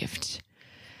received.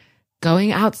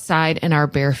 Going outside in our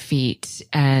bare feet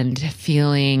and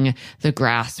feeling the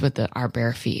grass with our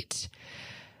bare feet.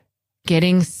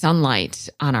 Getting sunlight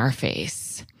on our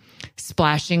face.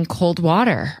 Splashing cold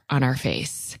water on our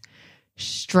face.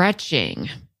 stretching,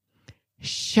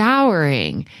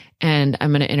 showering. And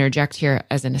I'm going to interject here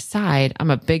as an aside. I'm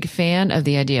a big fan of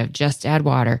the idea of just add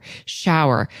water,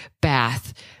 shower,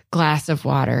 bath, glass of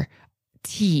water,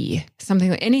 tea,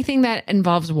 anything that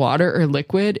involves water or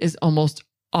liquid is almost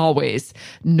always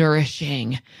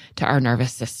nourishing to our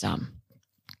nervous system.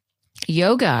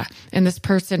 Yoga. And this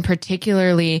person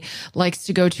particularly likes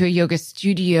to go to a yoga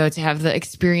studio to have the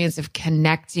experience of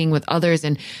connecting with others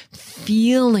and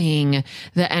feeling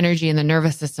the energy in the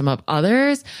nervous system of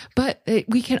others. But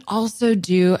we can also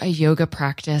do a yoga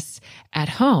practice at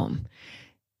home,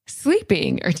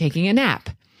 sleeping or taking a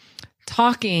nap,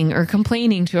 talking or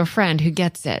complaining to a friend who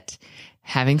gets it,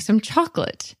 having some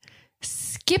chocolate,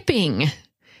 skipping,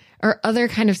 or other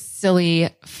kind of silly,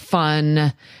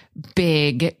 fun,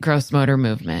 big gross motor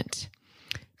movement.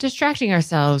 Distracting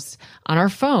ourselves on our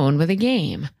phone with a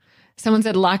game. Someone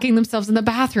said locking themselves in the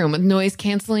bathroom with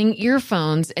noise-canceling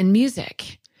earphones and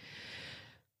music.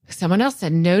 Someone else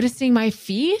said noticing my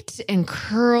feet and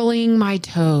curling my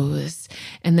toes,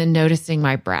 and then noticing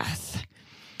my breath.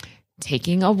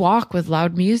 Taking a walk with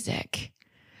loud music.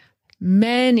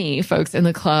 Many folks in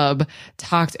the club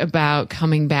talked about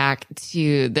coming back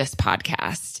to this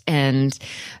podcast and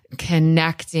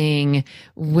connecting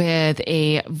with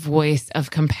a voice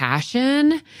of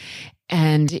compassion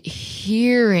and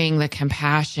hearing the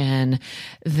compassion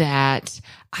that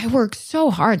I work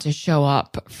so hard to show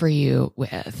up for you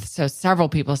with. So several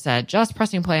people said, just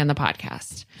pressing play on the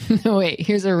podcast. No, wait,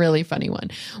 here's a really funny one.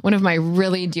 One of my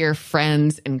really dear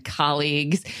friends and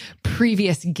colleagues,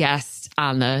 previous guest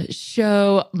on the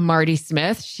show, Marty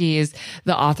Smith. She's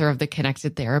the author of The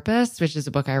Connected Therapist, which is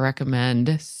a book I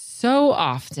recommend so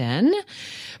often.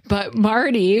 But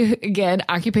Marty, again,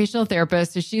 occupational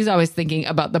therapist, so she's always thinking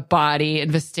about the body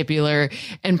and vestibular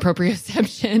and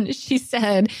proprioception. She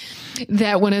said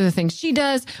that one of the things she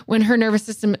does when her nervous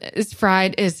system is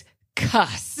fried is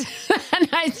cuss. And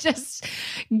I just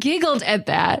giggled at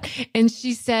that. And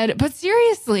she said, but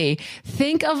seriously,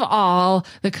 think of all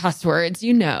the cuss words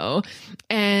you know,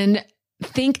 and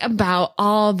think about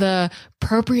all the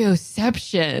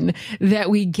proprioception that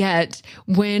we get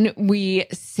when we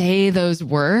say those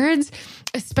words,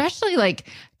 especially like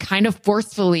kind of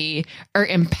forcefully or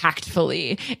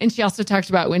impactfully. And she also talked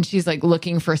about when she's like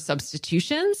looking for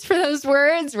substitutions for those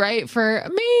words, right? For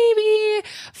maybe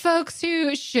folks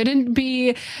who shouldn't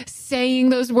be saying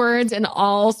those words in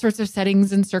all sorts of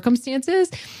settings and circumstances.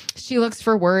 She looks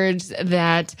for words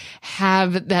that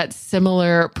have that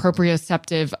similar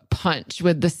proprioceptive punch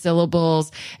with the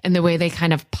syllables and the way they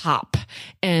kind of pop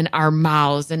in our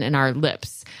mouths and in our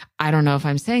lips. I don't know if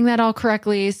I'm saying that all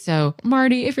correctly. So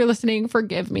Marty, if you're listening,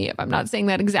 forgive me if I'm not saying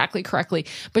that exactly correctly.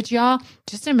 But y'all,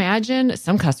 just imagine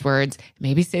some cuss words,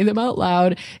 maybe say them out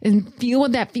loud and feel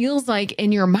what that feels like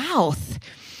in your mouth.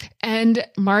 And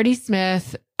Marty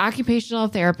Smith, occupational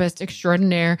therapist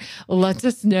extraordinaire, lets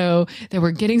us know that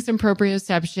we're getting some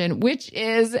proprioception, which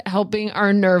is helping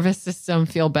our nervous system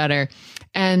feel better.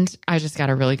 And I just got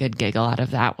a really good giggle out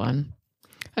of that one.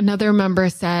 Another member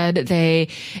said they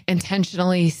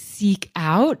intentionally seek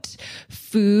out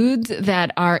foods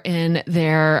that are in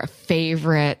their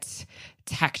favorite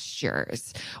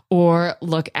textures, or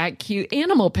look at cute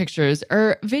animal pictures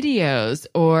or videos,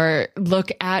 or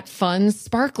look at fun,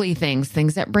 sparkly things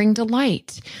that bring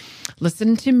delight.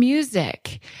 Listen to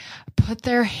music, put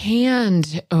their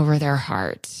hand over their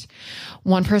heart.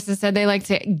 One person said they like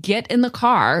to get in the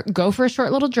car, go for a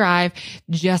short little drive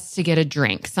just to get a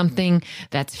drink, something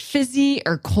that's fizzy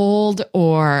or cold,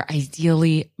 or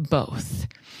ideally both.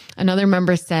 Another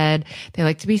member said they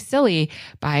like to be silly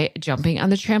by jumping on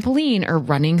the trampoline or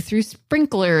running through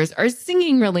sprinklers or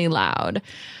singing really loud.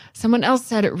 Someone else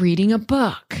said reading a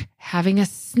book, having a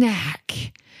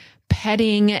snack,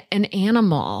 petting an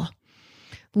animal,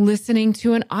 listening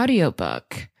to an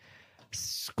audiobook,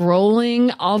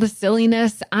 scrolling all the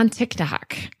silliness on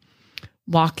TikTok,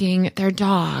 walking their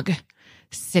dog,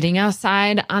 sitting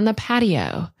outside on the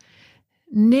patio,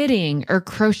 knitting or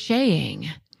crocheting.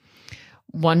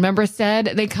 One member said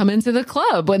they come into the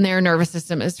club when their nervous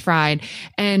system is fried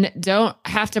and don't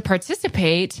have to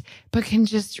participate, but can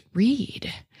just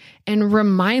read and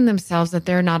remind themselves that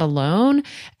they're not alone,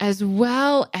 as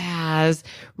well as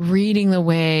reading the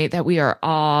way that we are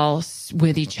all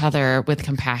with each other with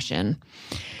compassion.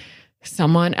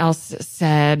 Someone else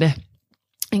said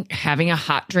having a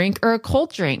hot drink or a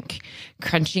cold drink,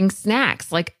 crunching snacks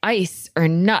like ice or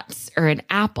nuts or an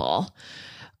apple,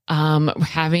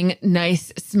 having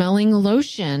nice smelling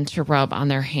lotion to rub on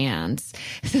their hands.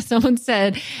 So someone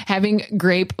said having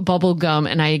grape bubble gum,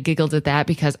 and I giggled at that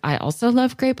because I also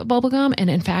love grape bubble gum, and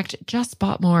in fact, just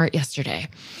bought more yesterday.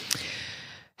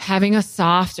 having a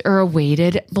soft or a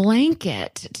weighted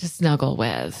blanket to snuggle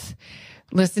with,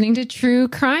 listening to true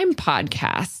crime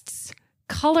podcasts,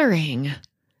 coloring,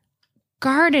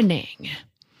 gardening.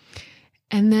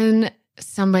 And then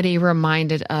somebody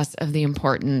reminded us of the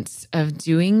importance of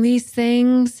doing these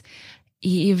things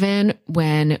even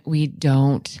when we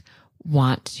don't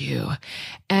want to.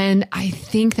 And I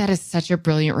think that is such a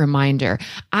brilliant reminder.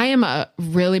 I am a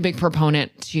really big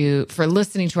proponent for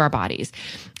listening to our bodies.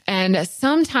 And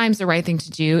sometimes the right thing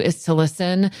to do is to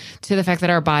listen to the fact that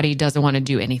our body doesn't want to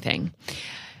do anything.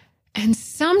 And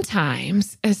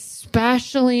sometimes,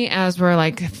 especially as we're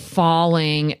like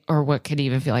falling, or what could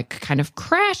even feel like kind of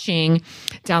crashing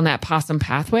down that possum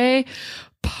pathway,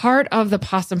 part of the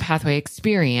possum pathway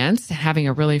experience, having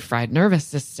a really fried nervous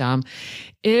system,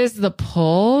 is the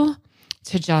pull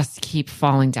to just keep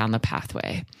falling down the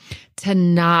pathway, to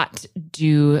not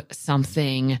do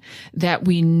something that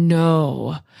we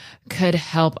know could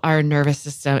help our nervous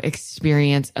system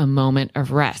experience a moment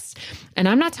of rest. And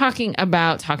I'm not talking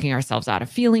about talking ourselves out of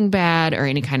feeling bad or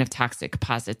any kind of toxic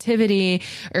positivity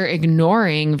or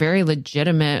ignoring very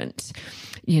legitimate,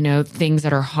 things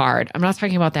that are hard. I'm not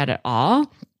talking about that at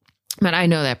all. But I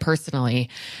know that personally,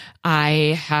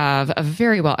 I have a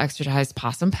very well exercised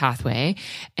possum pathway,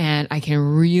 and I can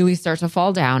really start to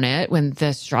fall down it when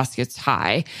the stress gets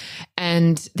high.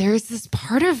 And there's this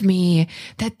part of me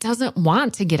that doesn't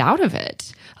want to get out of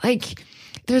it. Like,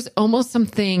 there's almost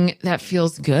something that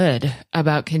feels good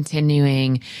about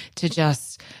continuing to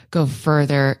just go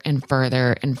further and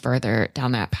further and further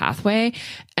down that pathway.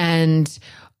 And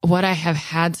what I have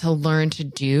had to learn to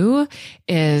do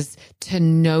is to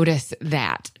notice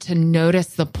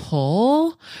the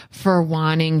pull for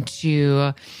wanting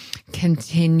to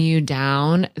continue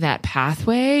down that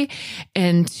pathway,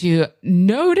 and to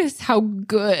notice how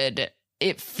good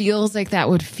it feels like that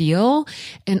would feel.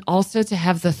 And also to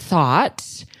have the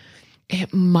thought,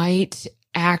 it might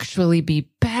actually be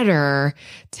better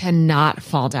to not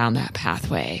fall down that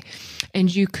pathway.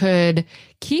 And you could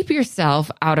keep yourself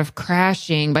out of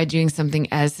crashing by doing something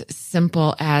as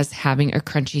simple as having a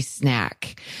crunchy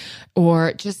snack,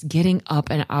 or just getting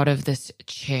up and out of this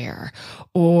chair,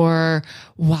 or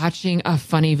watching a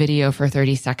funny video for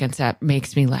 30 seconds that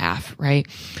makes me laugh, right?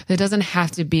 That doesn't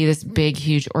have to be this big,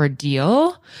 huge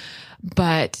ordeal,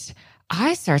 but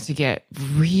I start to get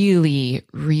really,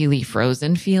 really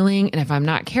frozen feeling. And if I'm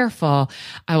not careful,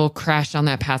 I will crash down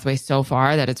that pathway so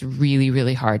far that it's really,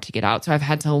 really hard to get out. So I've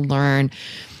had to learn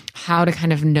how to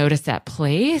kind of notice that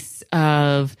place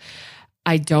of,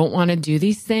 I don't want to do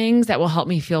these things that will help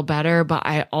me feel better, but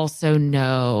I also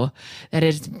know that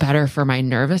it's better for my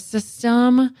nervous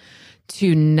system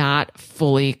to not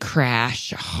fully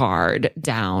crash hard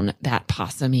down that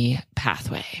possumy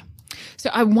pathway. So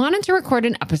I wanted to record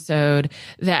an episode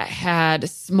that had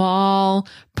small,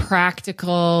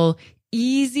 practical,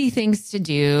 easy things to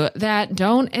do that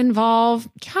don't involve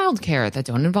childcare, that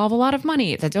don't involve a lot of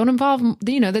money, that don't involve,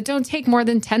 that don't take more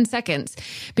than 10 seconds,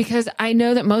 because I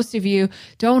know that most of you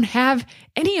don't have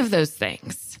any of those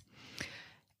things.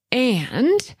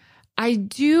 And I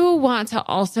do want to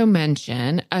also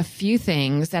mention a few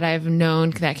things that I've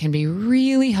known that can be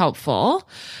really helpful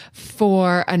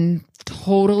for a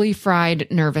totally fried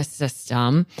nervous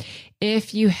system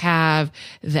if you have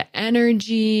the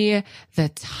energy, the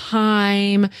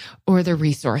time, or the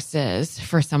resources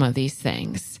for some of these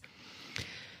things.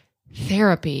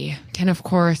 Therapy can, of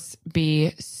course,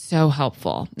 be so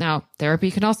helpful. Now,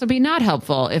 therapy can also be not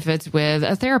helpful if it's with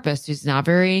a therapist who's not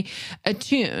very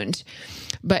attuned.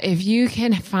 But if you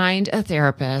can find a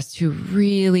therapist who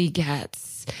really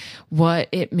gets what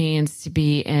it means to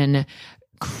be in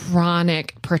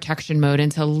chronic protection mode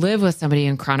and to live with somebody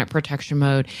in chronic protection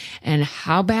mode, and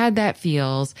how bad that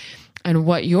feels and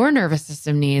what your nervous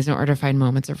system needs in order to find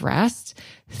moments of rest,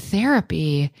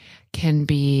 therapy can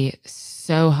be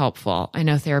so helpful. I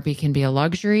know therapy can be a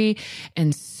luxury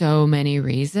and for so many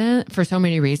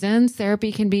reasons,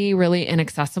 therapy can be really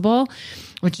inaccessible,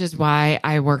 which is why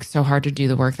I work so hard to do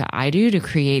the work that I do to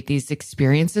create these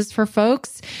experiences for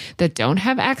folks that don't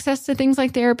have access to things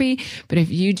like therapy. But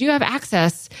if you do have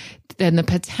access and the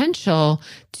potential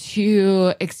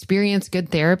to experience good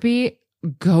therapy,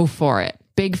 go for it.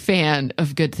 Big fan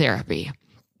of good therapy.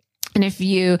 And if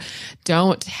you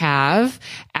don't have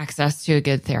access to a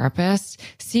good therapist,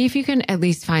 see if you can at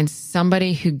least find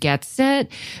somebody who gets it,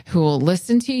 who will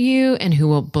listen to you, and who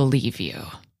will believe you.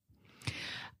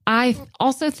 I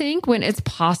also think when it's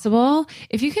possible,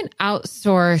 if you can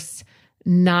outsource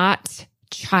not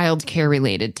childcare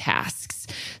related tasks.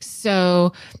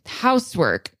 So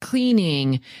housework,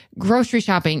 cleaning, grocery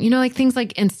shopping, like things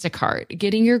like Instacart,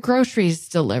 getting your groceries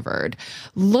delivered,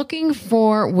 looking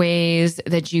for ways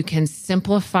that you can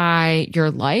simplify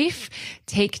your life,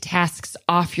 take tasks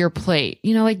off your plate,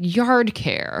 like yard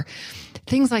care,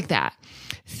 things like that.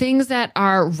 Things that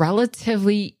are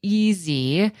relatively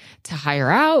easy to hire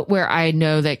out, where I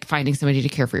know that finding somebody to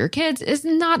care for your kids is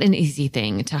not an easy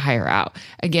thing to hire out.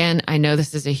 Again, I know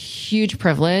this is a huge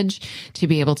privilege to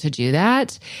be able to do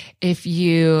that. If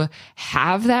you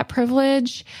have that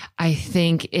privilege, I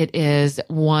think it is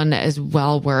one that is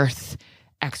well worth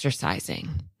exercising.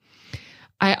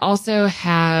 I also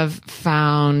have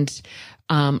found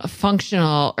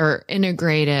functional or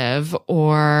integrative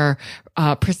or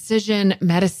precision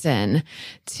medicine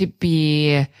to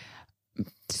be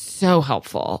so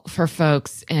helpful for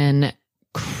folks in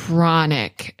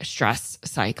chronic stress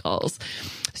cycles.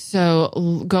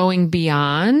 So going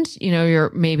beyond, your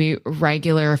maybe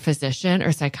regular physician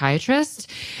or psychiatrist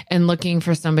and looking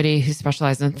for somebody who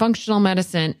specializes in functional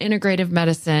medicine, integrative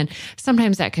medicine.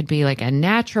 Sometimes that could be like a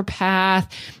naturopath.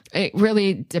 It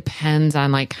really depends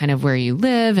on like kind of where you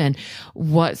live and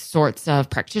what sorts of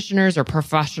practitioners or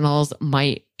professionals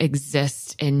might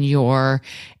exist in your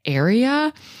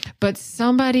area. But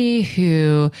somebody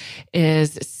who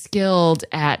is skilled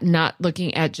at not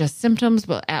looking at just symptoms,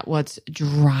 but at what's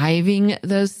driving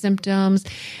those symptoms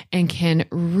and can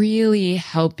really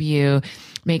help you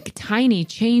make tiny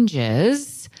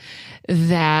changes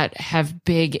that have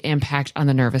big impact on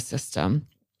the nervous system.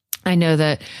 I know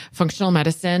that functional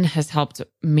medicine has helped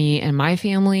me and my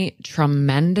family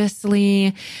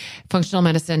tremendously. Functional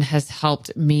medicine has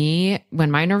helped me when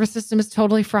my nervous system is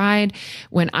totally fried,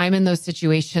 when I'm in those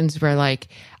situations where like,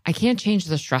 I can't change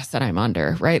the stress that I'm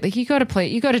under, right? Like you go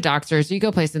to doctors, you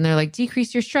go places and they're like,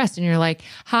 decrease your stress. And you're like,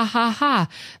 ha, ha, ha,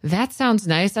 that sounds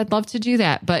nice. I'd love to do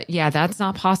that. But yeah, that's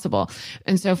not possible.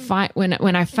 And so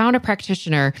when I found a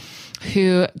practitioner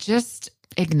who just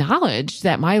acknowledge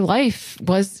that my life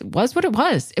was what it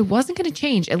was. It wasn't going to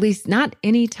change, at least not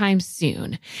anytime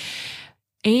soon.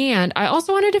 And I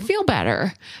also wanted to feel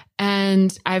better.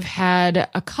 And I've had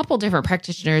a couple different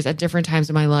practitioners at different times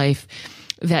in my life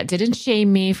that didn't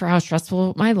shame me for how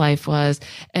stressful my life was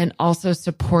and also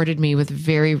supported me with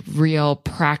very real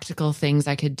practical things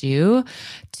I could do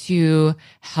to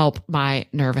help my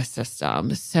nervous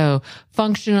system. So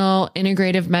functional,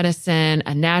 integrative medicine,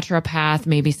 a naturopath,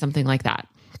 maybe something like that.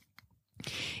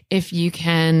 If you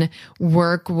can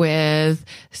work with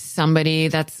somebody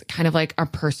that's kind of like a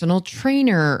personal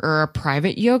trainer or a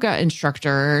private yoga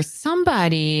instructor or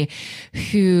somebody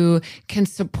who can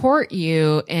support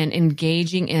you in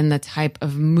engaging in the type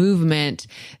of movement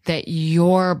that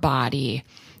your body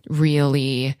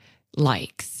really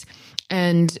likes.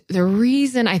 And the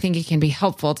reason I think it can be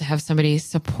helpful to have somebody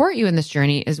support you in this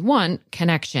journey is one,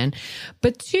 connection.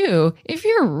 But two, if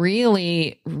you're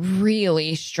really,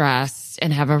 really stressed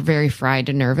and have a very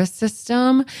fried nervous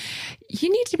system,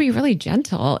 you need to be really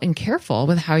gentle and careful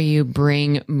with how you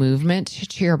bring movement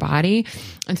to your body.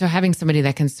 And so having somebody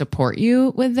that can support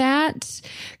you with that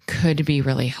could be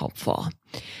really helpful.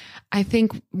 I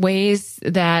think ways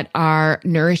that are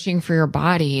nourishing for your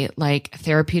body, like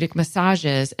therapeutic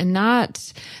massages, and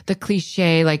not the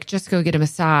cliche, like just go get a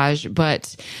massage,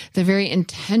 but the very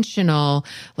intentional,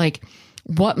 like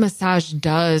what massage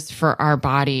does for our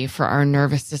body, for our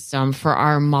nervous system, for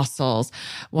our muscles,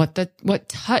 what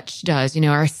touch does.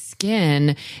 Our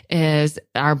skin is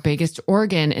our biggest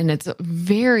organ and it's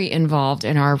very involved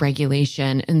in our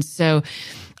regulation. And so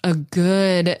a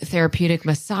good therapeutic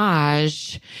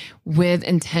massage with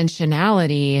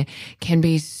intentionality can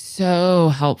be so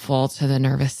helpful to the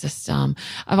nervous system.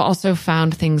 I've also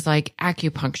found things like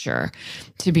acupuncture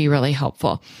to be really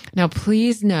helpful. Now,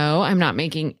 please know I'm not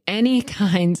making any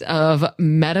kinds of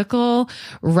medical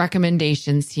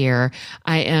recommendations here.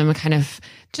 I am kind of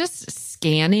just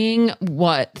scanning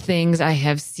what things I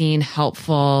have seen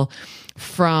helpful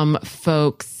from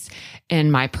folks in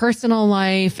my personal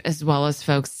life, as well as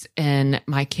folks in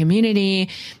my community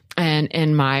and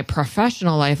in my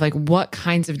professional life, like what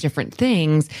kinds of different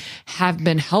things have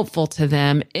been helpful to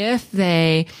them if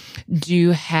they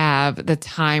do have the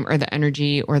time or the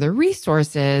energy or the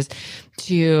resources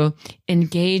to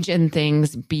engage in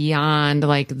things beyond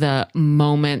like the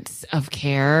moments of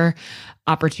care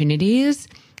opportunities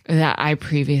that I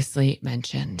previously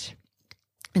mentioned.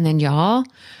 And then y'all,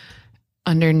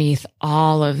 underneath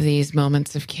all of these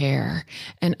moments of care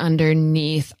and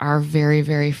underneath our very,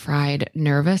 very fried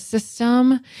nervous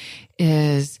system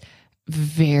is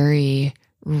very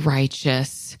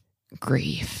righteous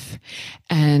grief.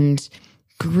 And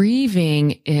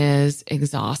grieving is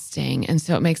exhausting. And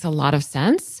so it makes a lot of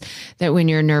sense that when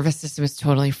your nervous system is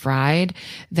totally fried,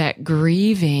 that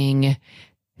grieving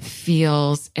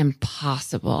feels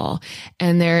impossible.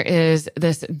 And there is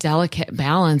this delicate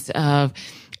balance of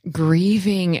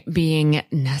grieving being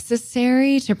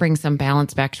necessary to bring some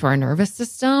balance back to our nervous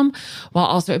system, while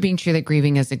also it being true that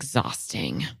grieving is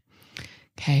exhausting.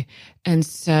 Okay. And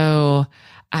so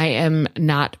I am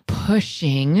not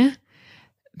pushing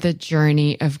the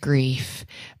journey of grief,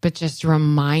 but just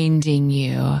reminding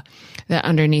you that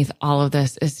underneath all of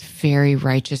this is very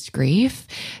righteous grief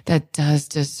that does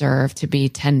deserve to be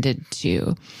tended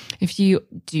to. If you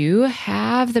do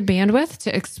have the bandwidth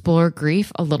to explore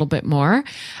grief a little bit more,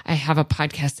 I have a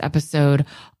podcast episode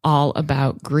all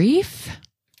about grief.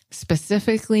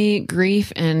 Specifically,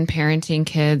 grief in parenting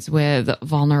kids with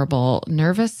vulnerable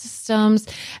nervous systems.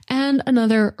 And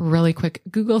another really quick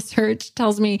Google search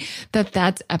tells me that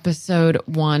that's episode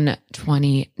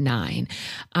 129.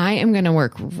 I am going to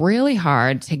work really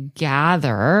hard to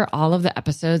gather all of the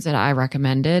episodes that I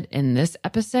recommended in this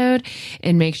episode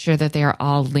and make sure that they are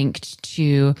all linked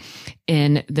to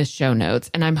in the show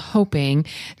notes. And I'm hoping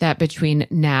that between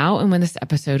now and when this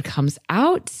episode comes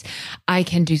out, I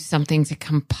can do something to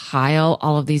compile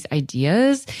all of these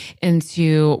ideas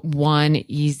into one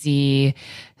easy,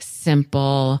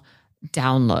 simple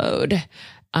download.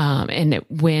 And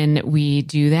when we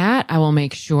do that, I will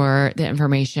make sure the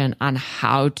information on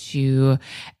how to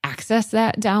access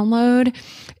that download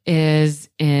is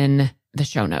in the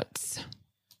show notes.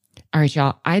 All right,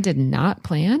 y'all, I did not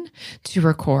plan to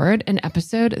record an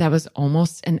episode that was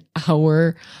almost an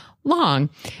hour long.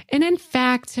 And in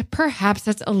fact, perhaps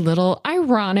that's a little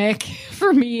ironic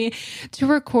for me to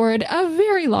record a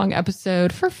very long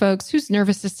episode for folks whose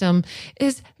nervous system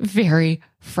is very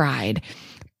fried.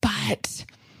 But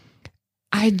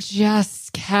I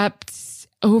just kept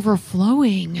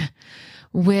overflowing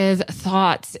with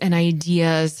thoughts and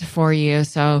ideas for you.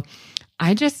 So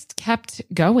I just kept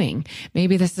going.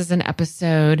 Maybe this is an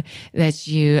episode that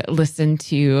you listen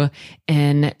to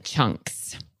in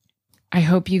chunks. I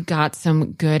hope you got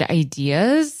some good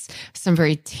ideas, some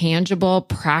very tangible,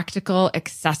 practical,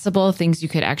 accessible things you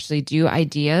could actually do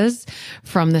ideas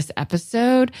from this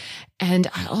episode. And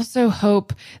I also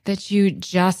hope that you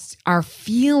just are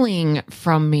feeling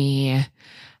from me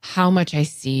how much I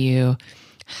see you,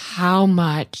 how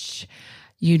much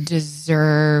you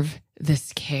deserve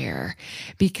this care,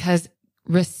 because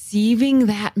receiving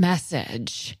that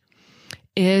message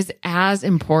is as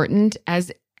important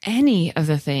as any of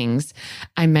the things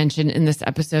I mentioned in this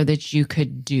episode that you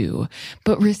could do.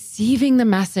 But receiving the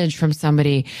message from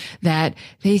somebody that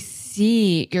they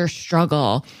see your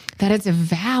struggle, that it's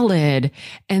valid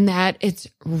and that it's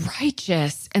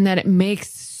righteous and that it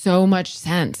makes so much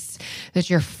sense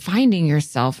that you're finding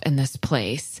yourself in this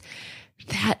place,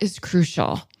 that is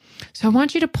crucial. So I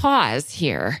want you to pause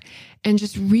here and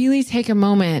just really take a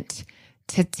moment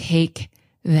to take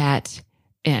that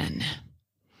in.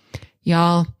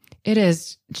 Y'all, it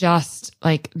is just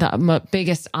like the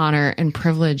biggest honor and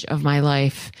privilege of my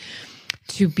life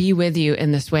to be with you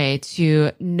in this way,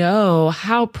 to know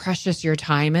how precious your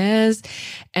time is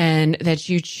and that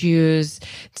you choose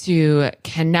to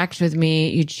connect with me,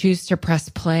 you choose to press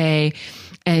play,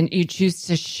 and you choose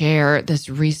to share this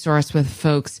resource with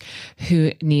folks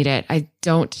who need it. I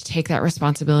don't take that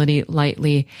responsibility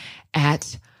lightly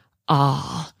at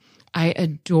all. I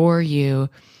adore you.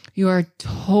 You are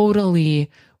totally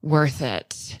worth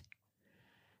it.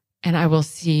 And I will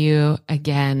see you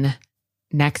again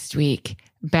next week,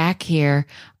 back here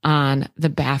on the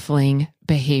Baffling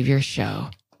Behavior Show.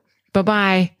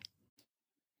 Bye-bye.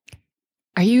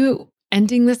 Are you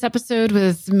ending this episode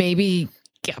with maybe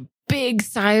a big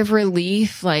sigh of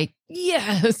relief? Like,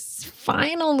 yes,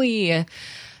 finally,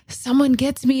 someone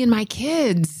gets me and my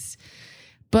kids.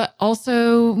 But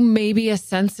also maybe a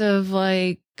sense of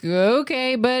like,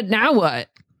 okay, but now what?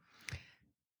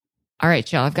 All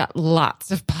right, y'all, I've got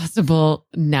lots of possible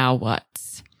now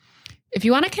whats. If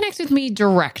you want to connect with me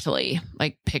directly,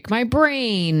 like pick my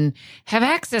brain, have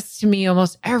access to me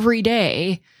almost every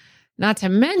day, not to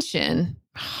mention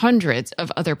hundreds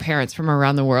of other parents from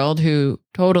around the world who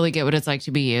totally get what it's like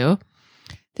to be you,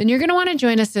 then you're going to want to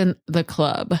join us in the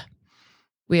club.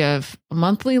 We have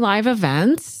monthly live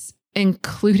events,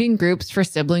 including groups for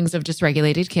siblings of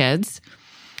dysregulated kids,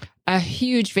 a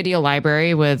huge video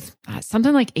library with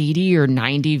something like 80 or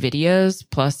 90 videos,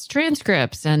 plus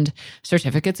transcripts and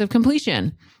certificates of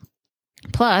completion.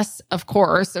 Plus, of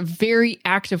course, a very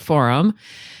active forum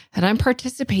that I'm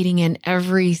participating in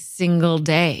every single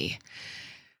day.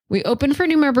 We open for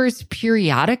new members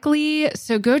periodically,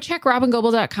 so go check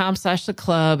robingoble.com/the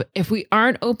club. If we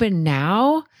aren't open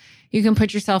now, you can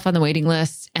put yourself on the waiting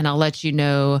list and I'll let you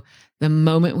know the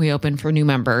moment we open for new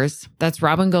members. That's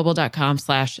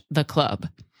robingoble.com/the club.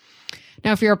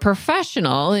 Now, if you're a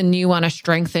professional and you want to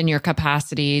strengthen your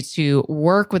capacity to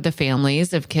work with the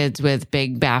families of kids with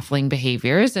big, baffling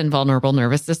behaviors and vulnerable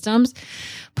nervous systems,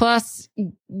 plus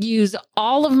use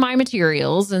all of my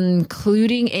materials,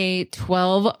 including a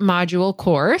 12-module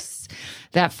course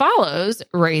that follows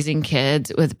raising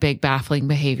kids with big, baffling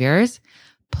behaviors,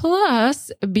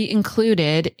 plus be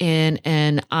included in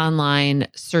an online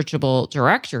searchable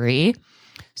directory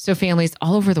so families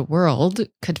all over the world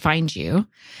could find you,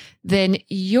 then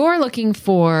you're looking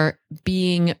for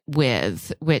Being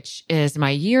With, which is my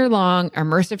year-long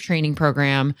immersive training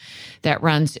program that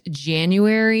runs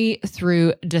January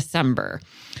through December.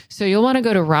 So you'll want to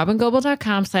go to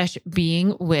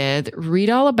robingoble.com/beingwith, read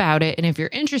all about it. And if you're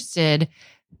interested,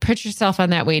 put yourself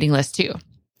on that waiting list too.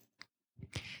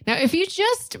 Now, if you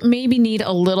just maybe need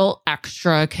a little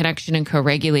extra connection and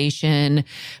co-regulation,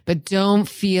 but don't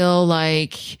feel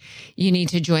like you need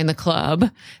to join the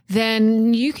club,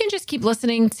 then you can just keep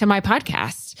listening to my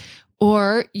podcast.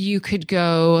 Or you could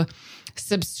go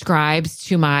subscribe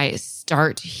to my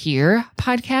Start Here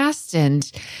podcast,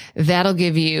 and that'll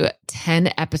give you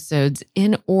 10 episodes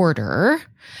in order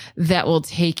that will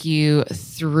take you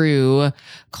through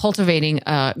cultivating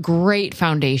a great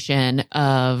foundation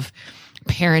of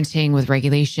parenting with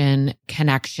regulation,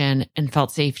 connection, and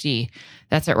felt safety.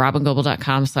 That's at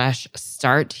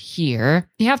robingoble.com/start here.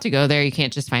 You have to go there. You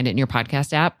can't just find it in your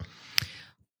podcast app.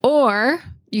 Or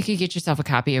you could get yourself a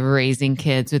copy of Raising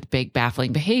Kids with Big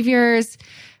Baffling Behaviors,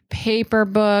 paper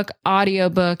book,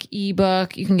 audiobook,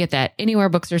 ebook. You can get that anywhere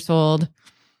books are sold.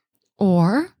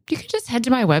 Or you can just head to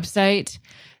my website,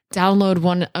 download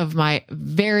one of my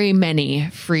very many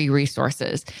free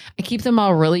resources. I keep them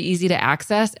all really easy to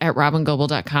access at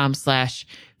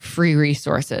robingoble.com/free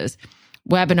resources.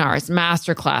 Webinars,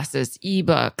 masterclasses,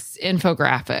 ebooks,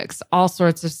 infographics, all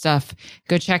sorts of stuff.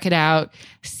 Go check it out.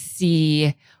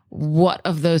 See what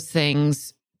of those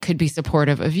things could be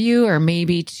supportive of you or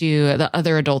maybe to the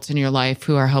other adults in your life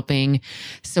who are helping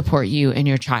support you and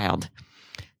your child.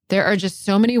 There are just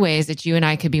so many ways that you and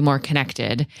I could be more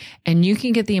connected, and you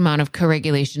can get the amount of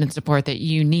co-regulation and support that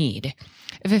you need.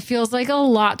 If it feels like a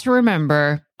lot to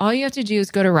remember, all you have to do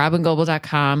is go to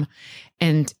robingoble.com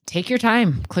and take your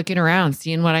time clicking around,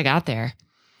 seeing what I got there.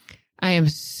 I am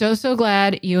so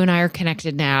glad you and I are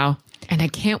connected now, and I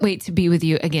can't wait to be with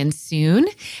you again soon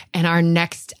in our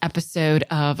next episode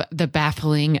of the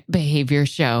Baffling Behavior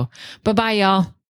Show. Bye-bye, y'all.